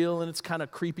is real, and it's kind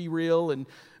of creepy real, and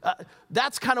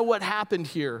that's kind of what happened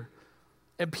here.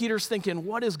 And Peter's thinking,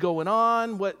 what is going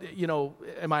on? What,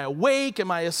 am I awake?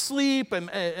 Am I asleep?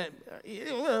 I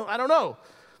don't know.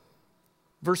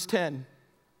 Verse 10,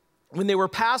 when they were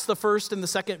past the first and the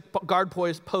second guard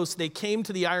post, they came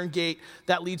to the iron gate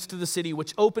that leads to the city,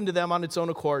 which opened to them on its own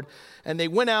accord. And they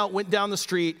went down the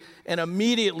street, and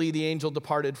immediately the angel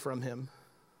departed from him.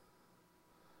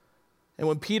 And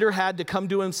when Peter had to come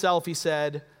to himself, he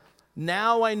said,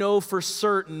 now I know for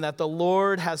certain that the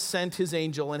Lord has sent his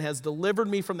angel and has delivered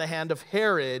me from the hand of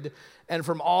Herod and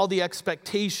from all the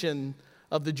expectation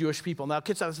of the Jewish people. Now,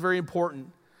 kids, that's very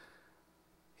important.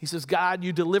 He says, God,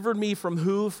 you delivered me from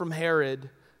who? From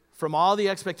Herod, from all the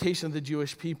expectation of the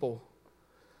Jewish people.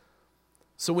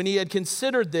 So when he had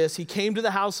considered this, he came to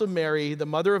the house of Mary, the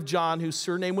mother of John, whose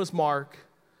surname was Mark,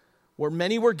 where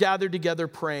many were gathered together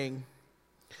praying.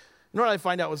 You know what I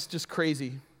find out was just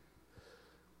crazy?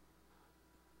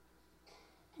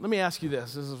 Let me ask you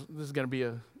this. This is going to be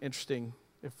interesting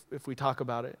if we talk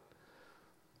about it.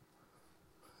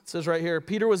 It says right here,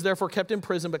 Peter was therefore kept in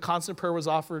prison, but constant prayer was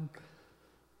offered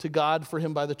to God for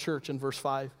him by the church in verse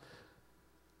 5.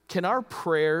 Can our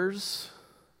prayers,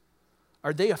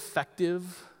 are they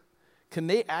effective? Can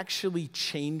they actually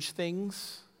change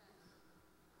things?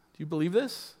 Do you believe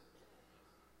this?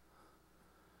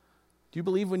 Do you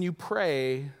believe when you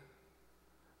pray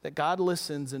that God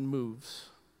listens and moves?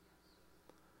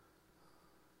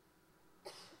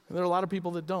 And there are a lot of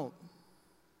people that don't.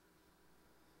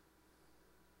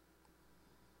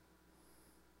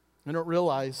 I don't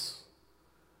realize,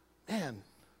 man,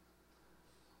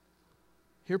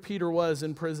 here Peter was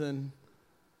in prison.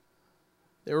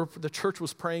 The church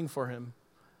was praying for him.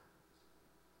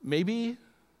 Maybe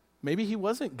he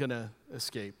wasn't going to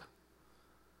escape.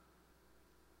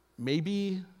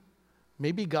 Maybe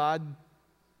God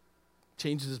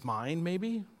changed his mind,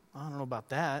 maybe. I don't know about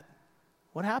that.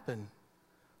 What happened?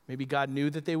 Maybe God knew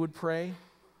that they would pray. You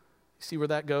see where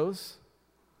that goes?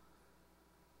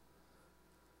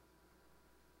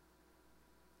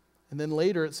 And then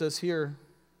later it says here,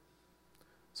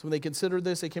 so when they considered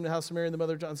this, they came to the house of Mary, and the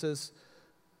mother of John says,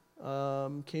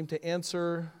 came to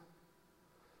answer.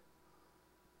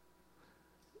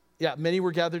 Yeah, many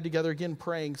were gathered together again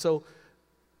praying. So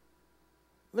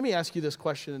let me ask you this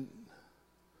question.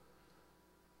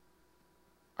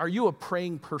 Are you a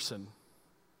praying person?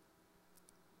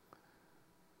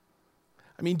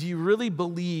 I mean, do you really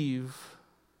believe?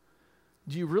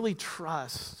 Do you really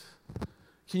trust?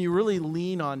 Can you really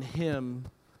lean on him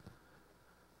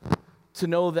to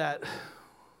know that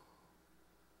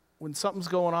when something's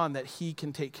going on, that he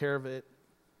can take care of it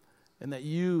and that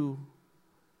you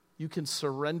can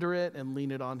surrender it and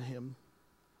lean it on him?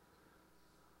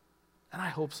 And I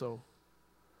hope so,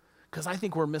 because I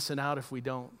think we're missing out if we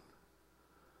don't.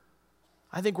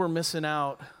 I think we're missing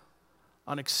out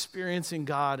on experiencing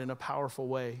God in a powerful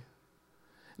way.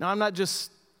 Now, I'm not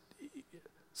just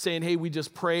saying, hey, we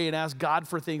just pray and ask God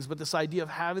for things, but this idea of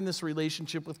having this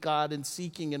relationship with God and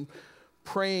seeking and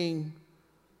praying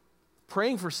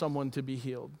for someone to be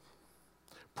healed,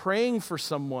 praying for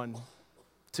someone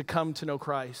to come to know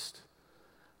Christ.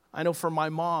 I know for my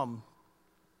mom,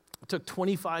 it took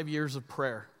 25 years of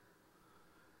prayer.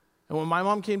 And when my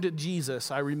mom came to Jesus,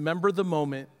 I remember the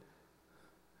moment.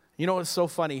 You know, it's so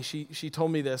funny. She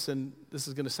told me this, and this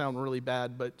is going to sound really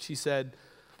bad, but she said,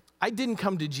 I didn't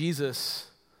come to Jesus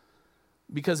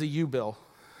because of you, Bill.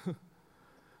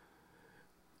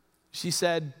 She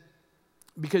said,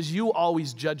 because you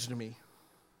always judged me.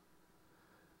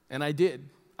 And I did.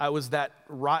 I was that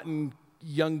rotten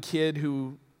young kid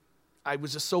who I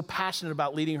was just so passionate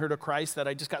about leading her to Christ that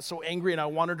I just got so angry and I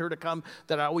wanted her to come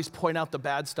that I always point out the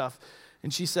bad stuff.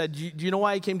 And she said, do you know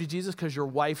why I came to Jesus? Because your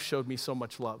wife showed me so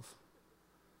much love.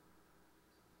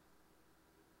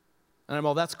 And I'm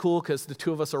all, that's cool because the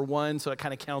two of us are one, so it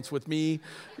kind of counts with me.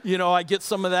 You know, I get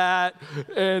some of that.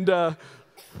 And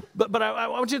but I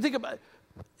want you to think about it.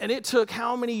 And it took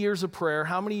how many years of prayer,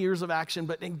 how many years of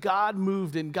action, and God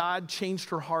moved and God changed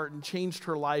her heart and changed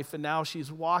her life. And now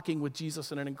she's walking with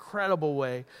Jesus in an incredible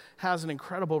way, has an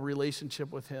incredible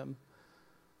relationship with him.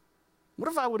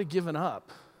 What if I would have given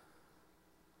up?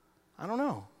 I don't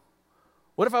know.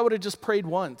 What if I would have just prayed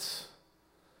once?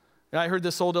 And I heard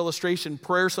this old illustration.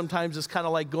 Prayer sometimes is kind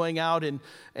of like going out and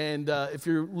if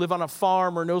you live on a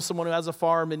farm or know someone who has a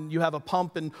farm and you have a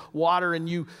pump and water and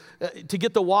you, to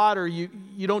get the water, you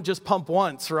don't just pump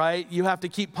once, right? You have to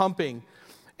keep pumping.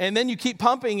 And then you keep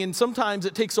pumping and sometimes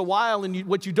it takes a while and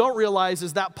what you don't realize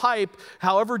is that pipe,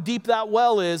 however deep that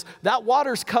well is, that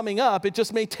water's coming up. It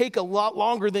just may take a lot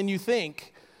longer than you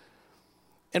think.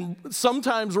 And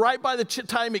sometimes right by the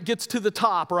time it gets to the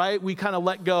top, right, we kind of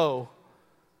let go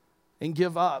and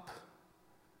give up.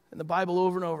 And the Bible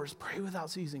over and over is pray without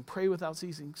ceasing,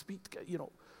 speak,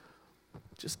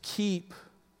 just keep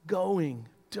going.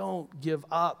 Don't give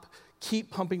up.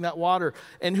 Keep pumping that water.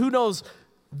 And who knows,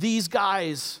 these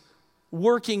guys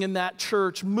working in that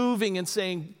church, moving and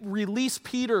saying, release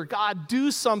Peter, God,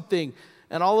 do something.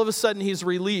 And all of a sudden he's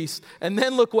released. And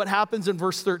then look what happens in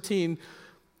verse 13.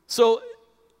 So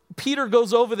Peter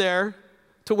goes over there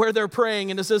to where they're praying,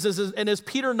 and it says, and as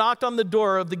Peter knocked on the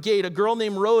door of the gate, a girl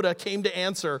named Rhoda came to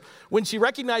answer. When she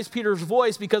recognized Peter's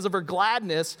voice because of her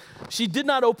gladness, she did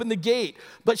not open the gate,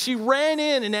 but she ran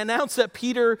in and announced that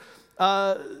Peter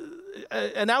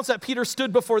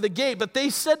stood before the gate. But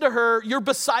they said to her, "You're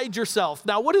beside yourself."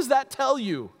 Now, what does that tell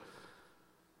you?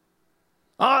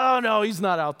 Oh, no, he's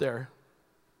not out there.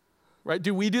 Right?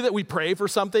 Do we do that? We pray for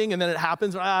something and then it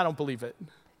happens? I don't believe it.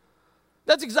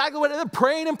 That's exactly what they're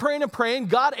praying and praying and praying.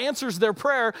 God answers their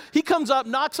prayer. He comes up,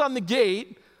 knocks on the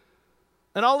gate,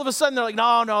 and all of a sudden they're like,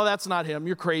 no, that's not him.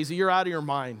 You're crazy. You're out of your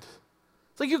mind.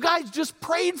 It's like, you guys just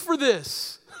prayed for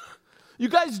this. You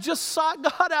guys just sought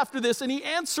God after this, and he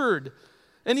answered.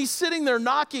 And he's sitting there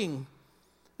knocking,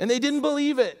 and they didn't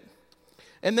believe it.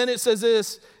 And then it says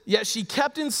this, yet she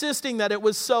kept insisting that it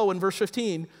was so in verse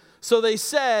 15. So they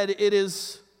said, it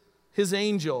is his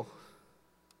angel.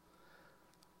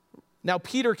 Now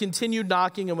Peter continued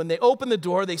knocking, and when they opened the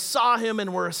door, they saw him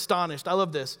and were astonished. I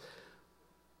love this.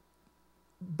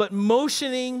 But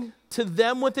motioning to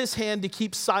them with his hand to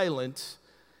keep silent,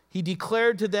 he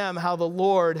declared to them how the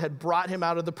Lord had brought him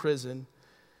out of the prison.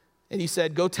 And he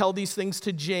said, go tell these things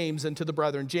to James and to the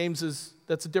brethren.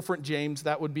 That's a different James.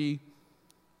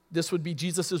 This would be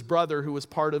Jesus' brother who was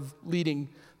part of leading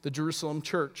the Jerusalem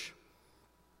church.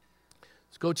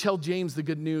 So go tell James the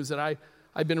good news that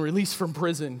I've been released from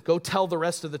prison. Go tell the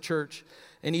rest of the church.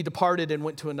 And he departed and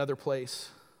went to another place.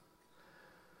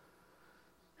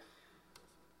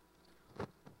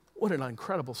 What an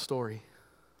incredible story.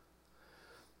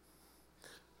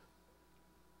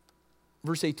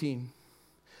 Verse 18.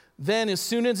 Then, as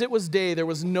soon as it was day, there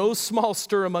was no small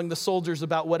stir among the soldiers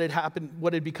about what had happened,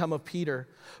 what had become of Peter.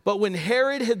 But when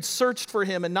Herod had searched for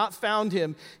him and not found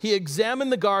him, he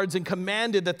examined the guards and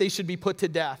commanded that they should be put to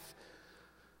death.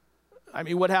 I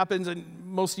mean, what happens, and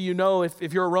most of you know,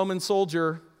 if you're a Roman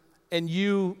soldier and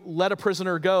you let a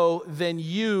prisoner go, then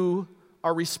you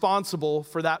are responsible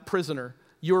for that prisoner.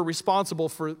 You're responsible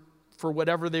for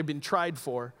whatever they've been tried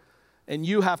for, and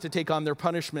you have to take on their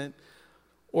punishment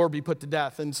or be put to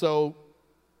death. And so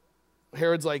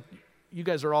Herod's like, you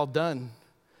guys are all done.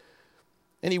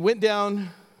 And he went down,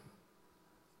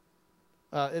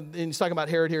 and he's talking about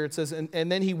Herod here. It says,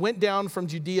 and then he went down from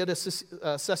Judea to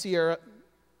Caesarea,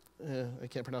 I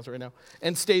can't pronounce it right now,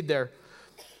 and stayed there.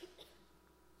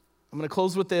 I'm going to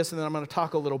close with this, and then I'm going to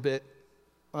talk a little bit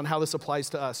on how this applies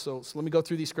to us. So let me go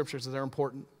through these scriptures, as they're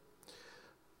important.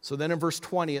 So then in verse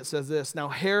 20, it says this, now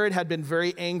Herod had been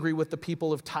very angry with the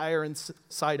people of Tyre and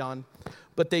Sidon,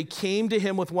 but they came to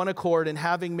him with one accord, and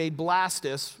having made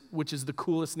Blastus, which is the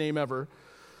coolest name ever.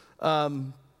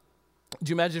 Do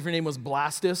you imagine if your name was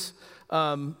Blastus?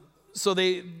 So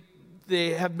they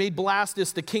have made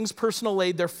Blastus the king's personal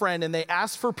aide, their friend, and they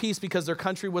asked for peace because their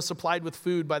country was supplied with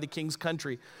food by the king's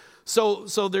country. So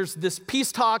there's this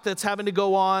peace talk that's having to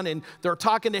go on, and they're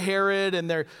talking to Herod,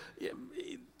 and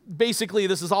basically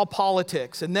this is all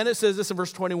politics. And then it says this in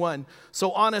verse 21.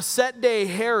 So on a set day,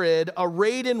 Herod,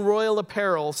 arrayed in royal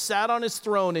apparel, sat on his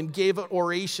throne and gave an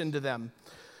oration to them.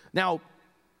 Now,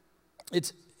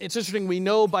 it's interesting. We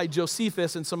know by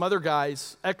Josephus and some other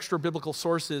guys, extra biblical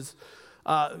sources,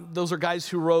 those are guys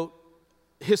who wrote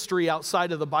history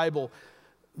outside of the Bible,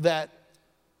 that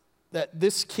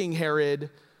this King Herod,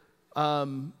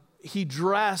 he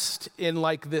dressed in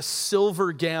like this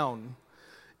silver gown.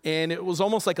 and it was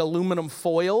almost like aluminum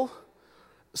foil,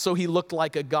 so he looked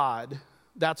like a god.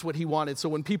 That's what he wanted. So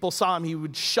when people saw him, he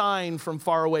would shine from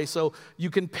far away. So you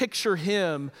can picture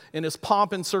him in his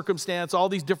pomp and circumstance, all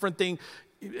these different things,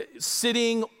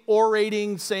 sitting,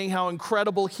 orating, saying how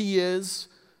incredible he is,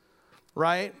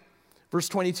 right? Verse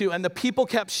 22, and the people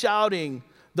kept shouting,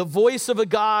 the voice of a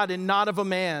god and not of a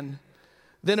man.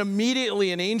 Then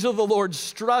immediately an angel of the Lord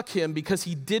struck him because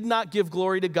he did not give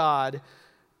glory to God,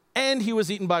 and he was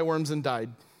eaten by worms and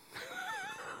died.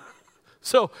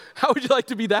 So how would you like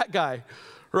to be that guy,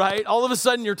 right? All of a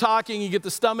sudden you're talking, you get the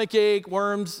stomach ache,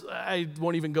 worms. I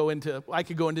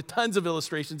could go into tons of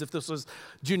illustrations if this was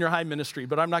junior high ministry,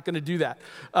 but I'm not going to do that.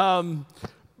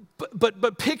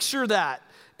 But picture that.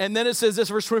 And then it says this,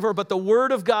 verse 24, but the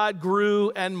word of God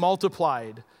grew and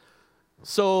multiplied.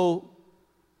 So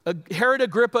Herod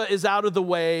Agrippa is out of the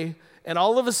way, and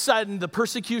all of a sudden the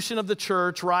persecution of the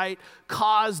church, right,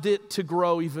 caused it to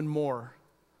grow even more.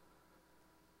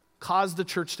 Caused the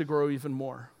church to grow even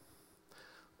more.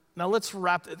 Now let's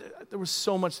wrap, there was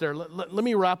so much there. Let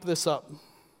me wrap this up.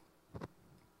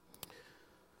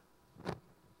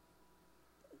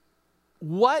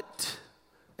 What,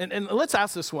 and let's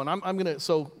ask this one. I'm going to,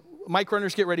 so mic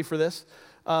runners, get ready for this.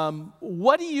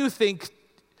 What do you think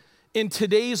in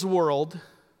today's world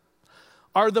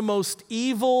are the most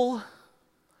evil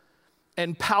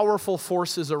and powerful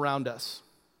forces around us?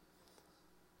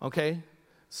 Okay?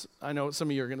 I know what some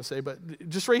of you are going to say, but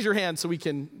just raise your hand so we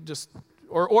can just,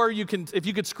 or you can, if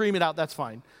you could scream it out, that's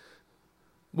fine.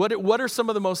 What are some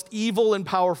of the most evil and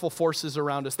powerful forces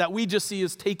around us that we just see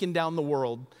as taking down the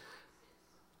world?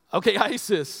 Okay,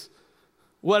 ISIS.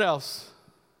 What else?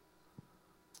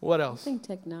 What else? I think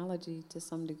technology to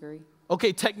some degree.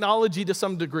 Okay, technology to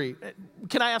some degree.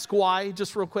 Can I ask why,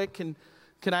 just real quick? Can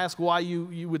I ask why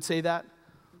you would say that?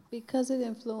 Because it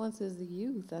influences the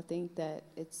youth. I think that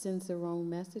it sends the wrong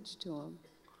message to them.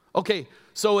 Okay,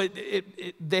 so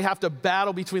they have to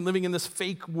battle between living in this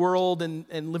fake world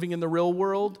and living in the real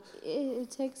world?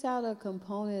 It takes out a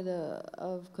component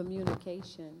of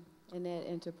communication and that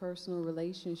interpersonal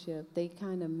relationship. They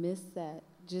kind of miss that.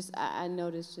 I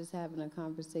noticed just having a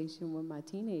conversation with my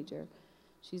teenager.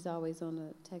 She's always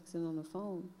texting on the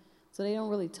phone. So they don't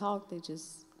really talk, they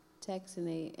just text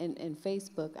and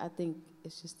Facebook, I think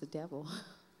it's just the devil.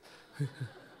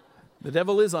 The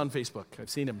devil is on Facebook. I've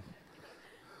seen him.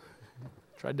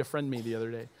 Tried to friend me the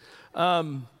other day.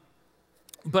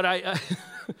 But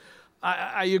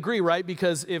I agree, right?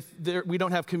 Because if we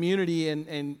don't have community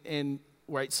and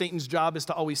right, Satan's job is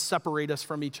to always separate us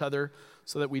from each other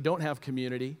so that we don't have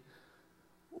community.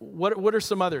 What are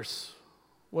some others?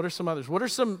 What are some others? What are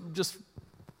some just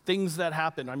things that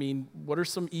happen? I mean, what are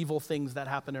some evil things that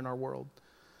happen in our world?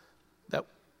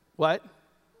 What?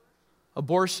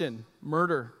 Abortion,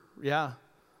 murder, yeah.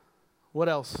 What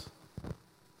else?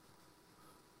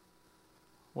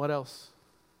 What else?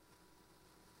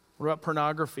 What about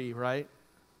pornography, right?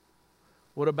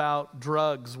 What about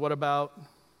drugs? What about...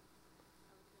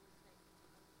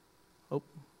 I'm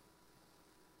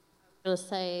going to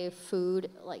say food,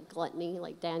 like gluttony,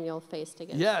 like Daniel faced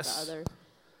against the other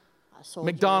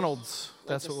soldiers. McDonald's,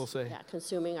 that's what we'll say. Yeah,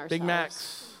 consuming ourselves. Big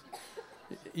Macs.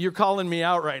 You're calling me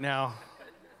out right now.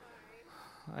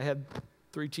 I had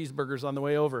 3 cheeseburgers on the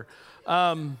way over.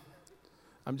 I'm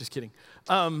just kidding.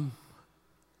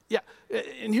 Yeah,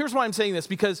 and here's why I'm saying this,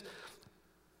 because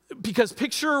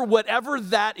picture whatever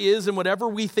that is and whatever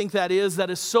we think that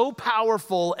is so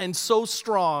powerful and so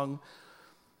strong.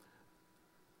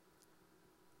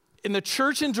 In the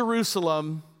church in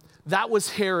Jerusalem, that was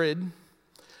Herod,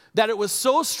 that it was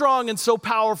so strong and so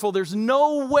powerful, there's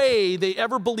no way they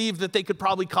ever believed that they could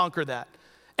probably conquer that.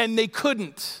 And they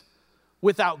couldn't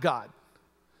without God.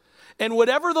 And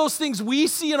whatever those things we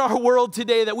see in our world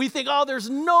today that we think, oh, there's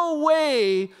no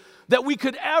way that we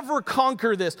could ever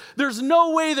conquer this. There's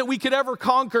no way that we could ever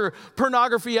conquer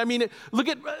pornography. I mean, look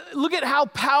at how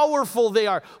powerful they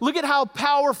are. Look at how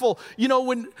powerful,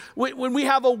 when we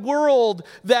have a world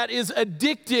that is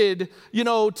addicted,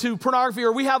 to pornography,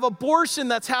 or we have abortion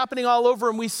that's happening all over,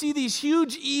 and we see these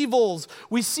huge evils.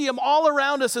 We see them all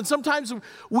around us, and sometimes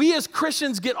we as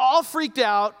Christians get all freaked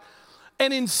out.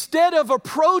 And instead of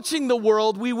approaching the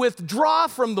world, we withdraw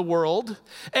from the world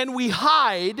and we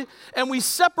hide and we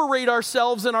separate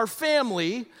ourselves and our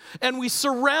family and we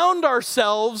surround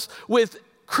ourselves with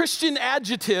Christian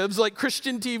adjectives like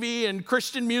Christian TV and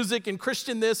Christian music and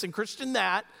Christian this and Christian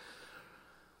that.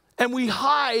 And we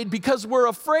hide because we're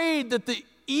afraid that the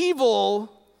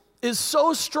evil is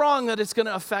so strong that it's going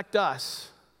to affect us.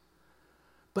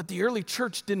 But the early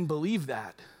church didn't believe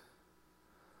that.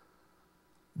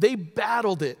 They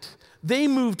battled it. They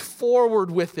moved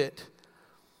forward with it.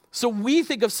 So we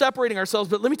think of separating ourselves,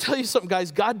 but let me tell you something,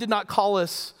 guys. God did not call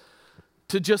us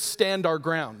to just stand our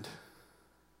ground.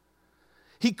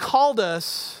 He called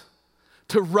us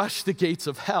to rush the gates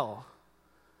of hell.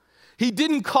 He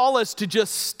didn't call us to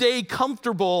just stay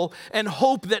comfortable and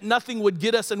hope that nothing would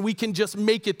get us and we can just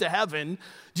make it to heaven.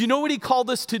 Do you know what he called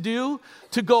us to do?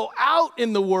 To go out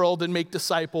in the world and make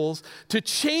disciples, to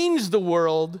change the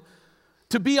world,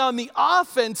 to be on the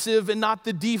offensive and not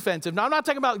the defensive. Now, I'm not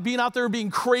talking about being out there being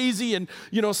crazy and,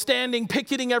 standing,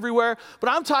 picketing everywhere, but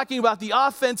I'm talking about the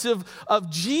offensive of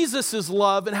Jesus'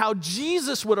 love and how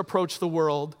Jesus would approach the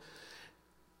world,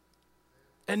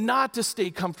 and not to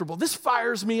stay comfortable. This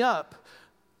fires me up.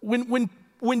 When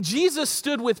Jesus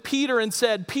stood with Peter and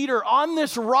said, Peter, on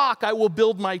this rock I will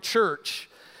build my church,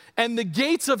 and the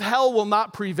gates of hell will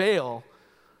not prevail.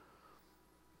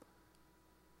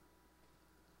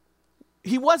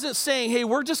 He wasn't saying, hey,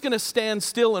 we're just going to stand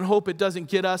still and hope it doesn't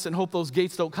get us and hope those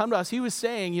gates don't come to us. He was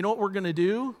saying, you know what we're going to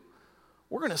do?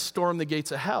 We're going to storm the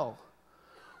gates of hell.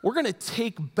 We're going to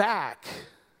take back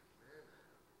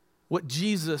what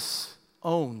Jesus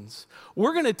owns.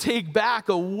 We're going to take back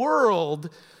a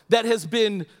world that has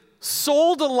been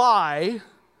sold a lie,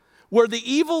 where the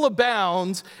evil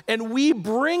abounds, and we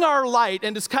bring our light.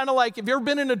 And it's kind of like, if you've ever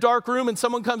been in a dark room and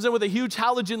someone comes in with a huge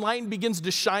halogen light and begins to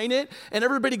shine it, and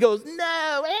everybody goes,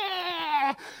 no,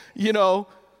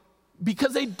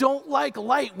 because they don't like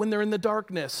light when they're in the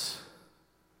darkness.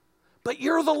 But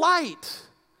you're the light.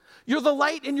 You're the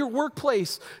light in your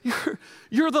workplace.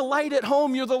 You're the light at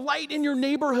home. You're the light in your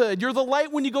neighborhood. You're the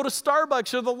light when you go to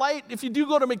Starbucks. You're the light if you do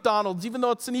go to McDonald's, even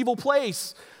though it's an evil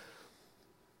place.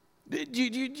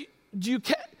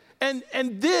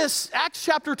 And this, Acts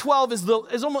chapter 12,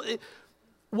 is almost,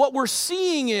 what we're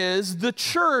seeing is the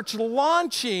church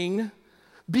launching,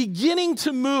 beginning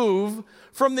to move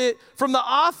from the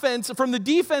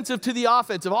defensive to the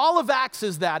offensive. All of Acts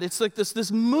is that. It's like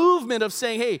this movement of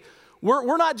saying, hey,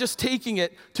 we're not just taking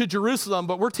it to Jerusalem,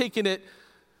 but we're taking it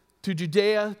to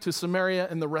Judea, to Samaria,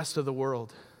 and the rest of the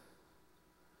world.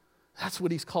 That's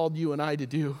what he's called you and I to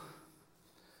do.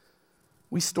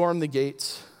 We storm the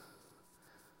gates.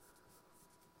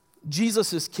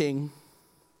 Jesus is king,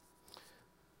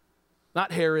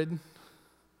 not Herod.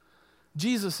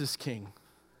 Jesus is king,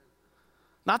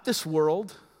 not this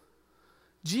world.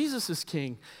 Jesus is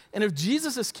king. And if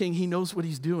Jesus is king, he knows what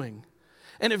he's doing.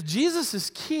 And if Jesus is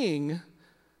king,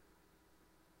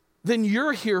 then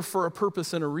you're here for a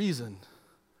purpose and a reason.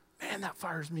 Man, that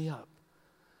fires me up.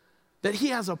 That he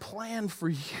has a plan for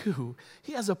you.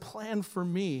 He has a plan for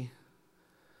me.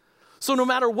 So no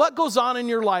matter what goes on in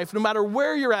your life, no matter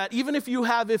where you're at, even if you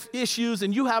have issues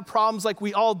and you have problems like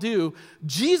we all do,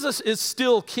 Jesus is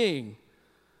still king.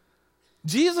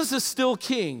 Jesus is still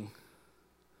king.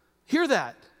 Hear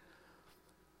that.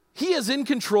 He is in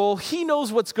control. He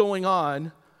knows what's going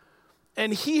on.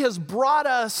 And he has brought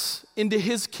us into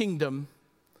his kingdom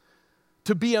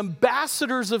to be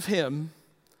ambassadors of him,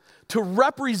 to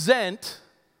represent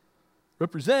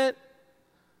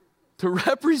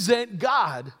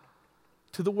God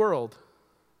to the world.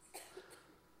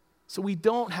 So we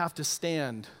don't have to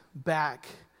stand back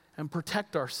and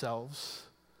protect ourselves.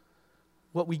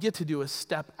 What we get to do is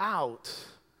step out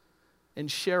and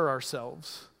share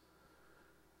ourselves.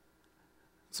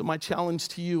 So my challenge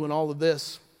to you in all of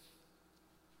this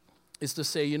is to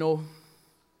say,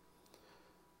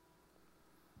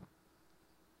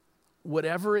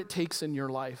 whatever it takes in your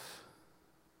life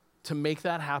to make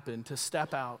that happen, to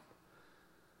step out.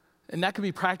 And that could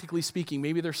be, practically speaking,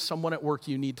 maybe there's someone at work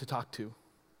you need to talk to.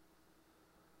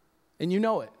 And you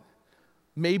know it.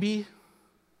 Maybe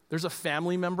there's a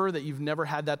family member that you've never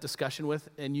had that discussion with,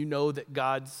 and you know that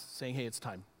God's saying, hey, it's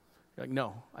time. You're like,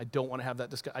 no, I don't want to have that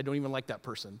discussion. I don't even like that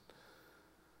person.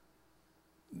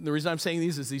 The reason I'm saying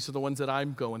these is these are the ones that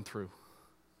I'm going through.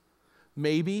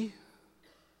 Maybe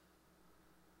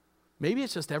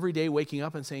it's just every day waking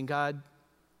up and saying, God,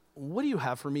 what do you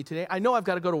have for me today? I know I've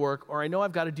got to go to work, or I know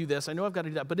I've got to do this, I know I've got to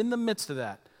do that, but in the midst of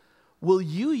that, will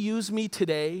you use me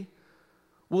today?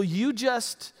 Will you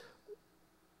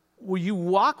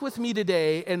walk with me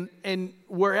today, and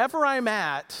wherever I'm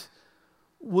at,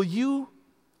 will you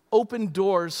open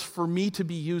doors for me to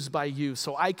be used by you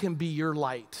so I can be your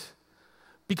light?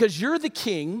 Because you're the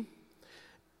king,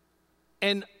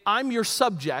 and I'm your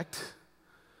subject,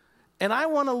 and I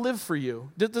want to live for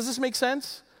you. Does this make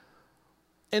sense?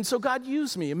 And so God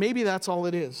used me, and maybe that's all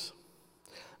it is.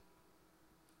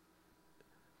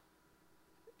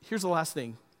 Here's the last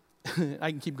thing.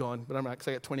 I can keep going, but I'm not, because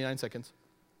I got 29 seconds.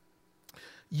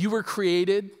 You were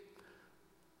created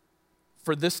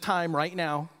for this time right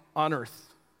now on earth.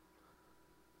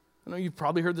 I know you've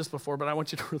probably heard this before, but I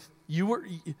want you to,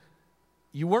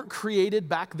 you weren't created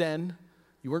back then.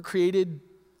 You weren't created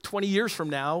 20 years from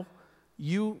now.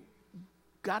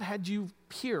 God had you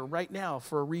here right now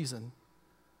for a reason.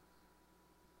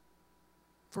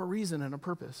 For a reason and a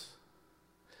purpose.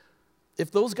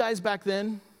 If those guys back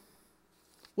then,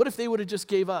 what if they would have just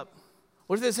gave up?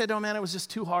 What if they said, oh man, it was just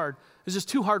too hard. It was just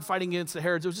too hard fighting against the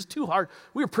Herods. It was just too hard.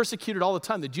 We were persecuted all the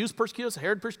time. The Jews persecuted us, the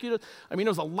Herod persecuted us. I mean, it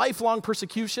was a lifelong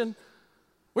persecution.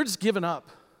 We're just giving up.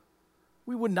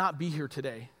 We would not be here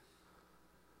today.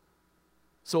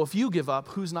 So if you give up,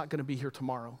 who's not going to be here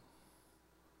tomorrow?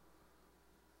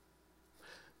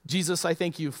 Jesus, I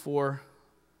thank you for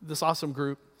this awesome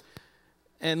group.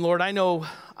 And Lord, I know,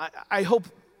 I hope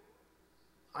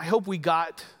we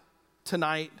got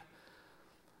tonight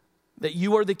that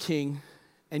you are the King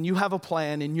and you have a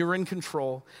plan and you're in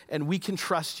control and we can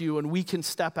trust you and we can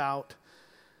step out.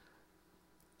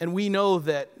 And we know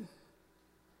that,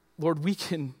 Lord, we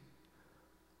can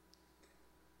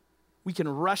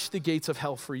rush the gates of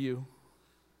hell for you.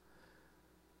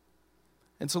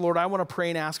 And so, Lord, I want to pray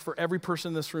and ask for every person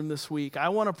in this room this week. I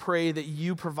want to pray that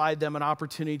you provide them an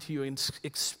opportunity to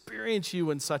experience you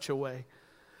in such a way.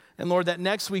 And Lord, that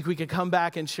next week we could come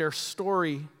back and share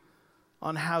story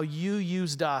on how you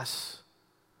used us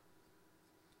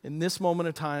in this moment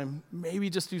of time, maybe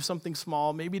just do something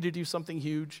small, maybe to do something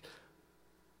huge,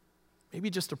 maybe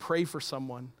just to pray for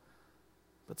someone,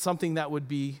 but something that would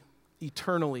be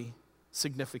eternally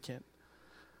significant.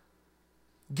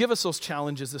 Give us those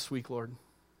challenges this week, Lord.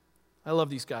 I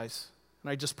love these guys, and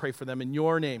I just pray for them in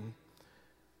your name.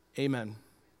 Amen.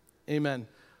 Amen.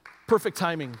 Perfect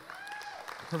timing.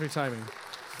 Perfect timing.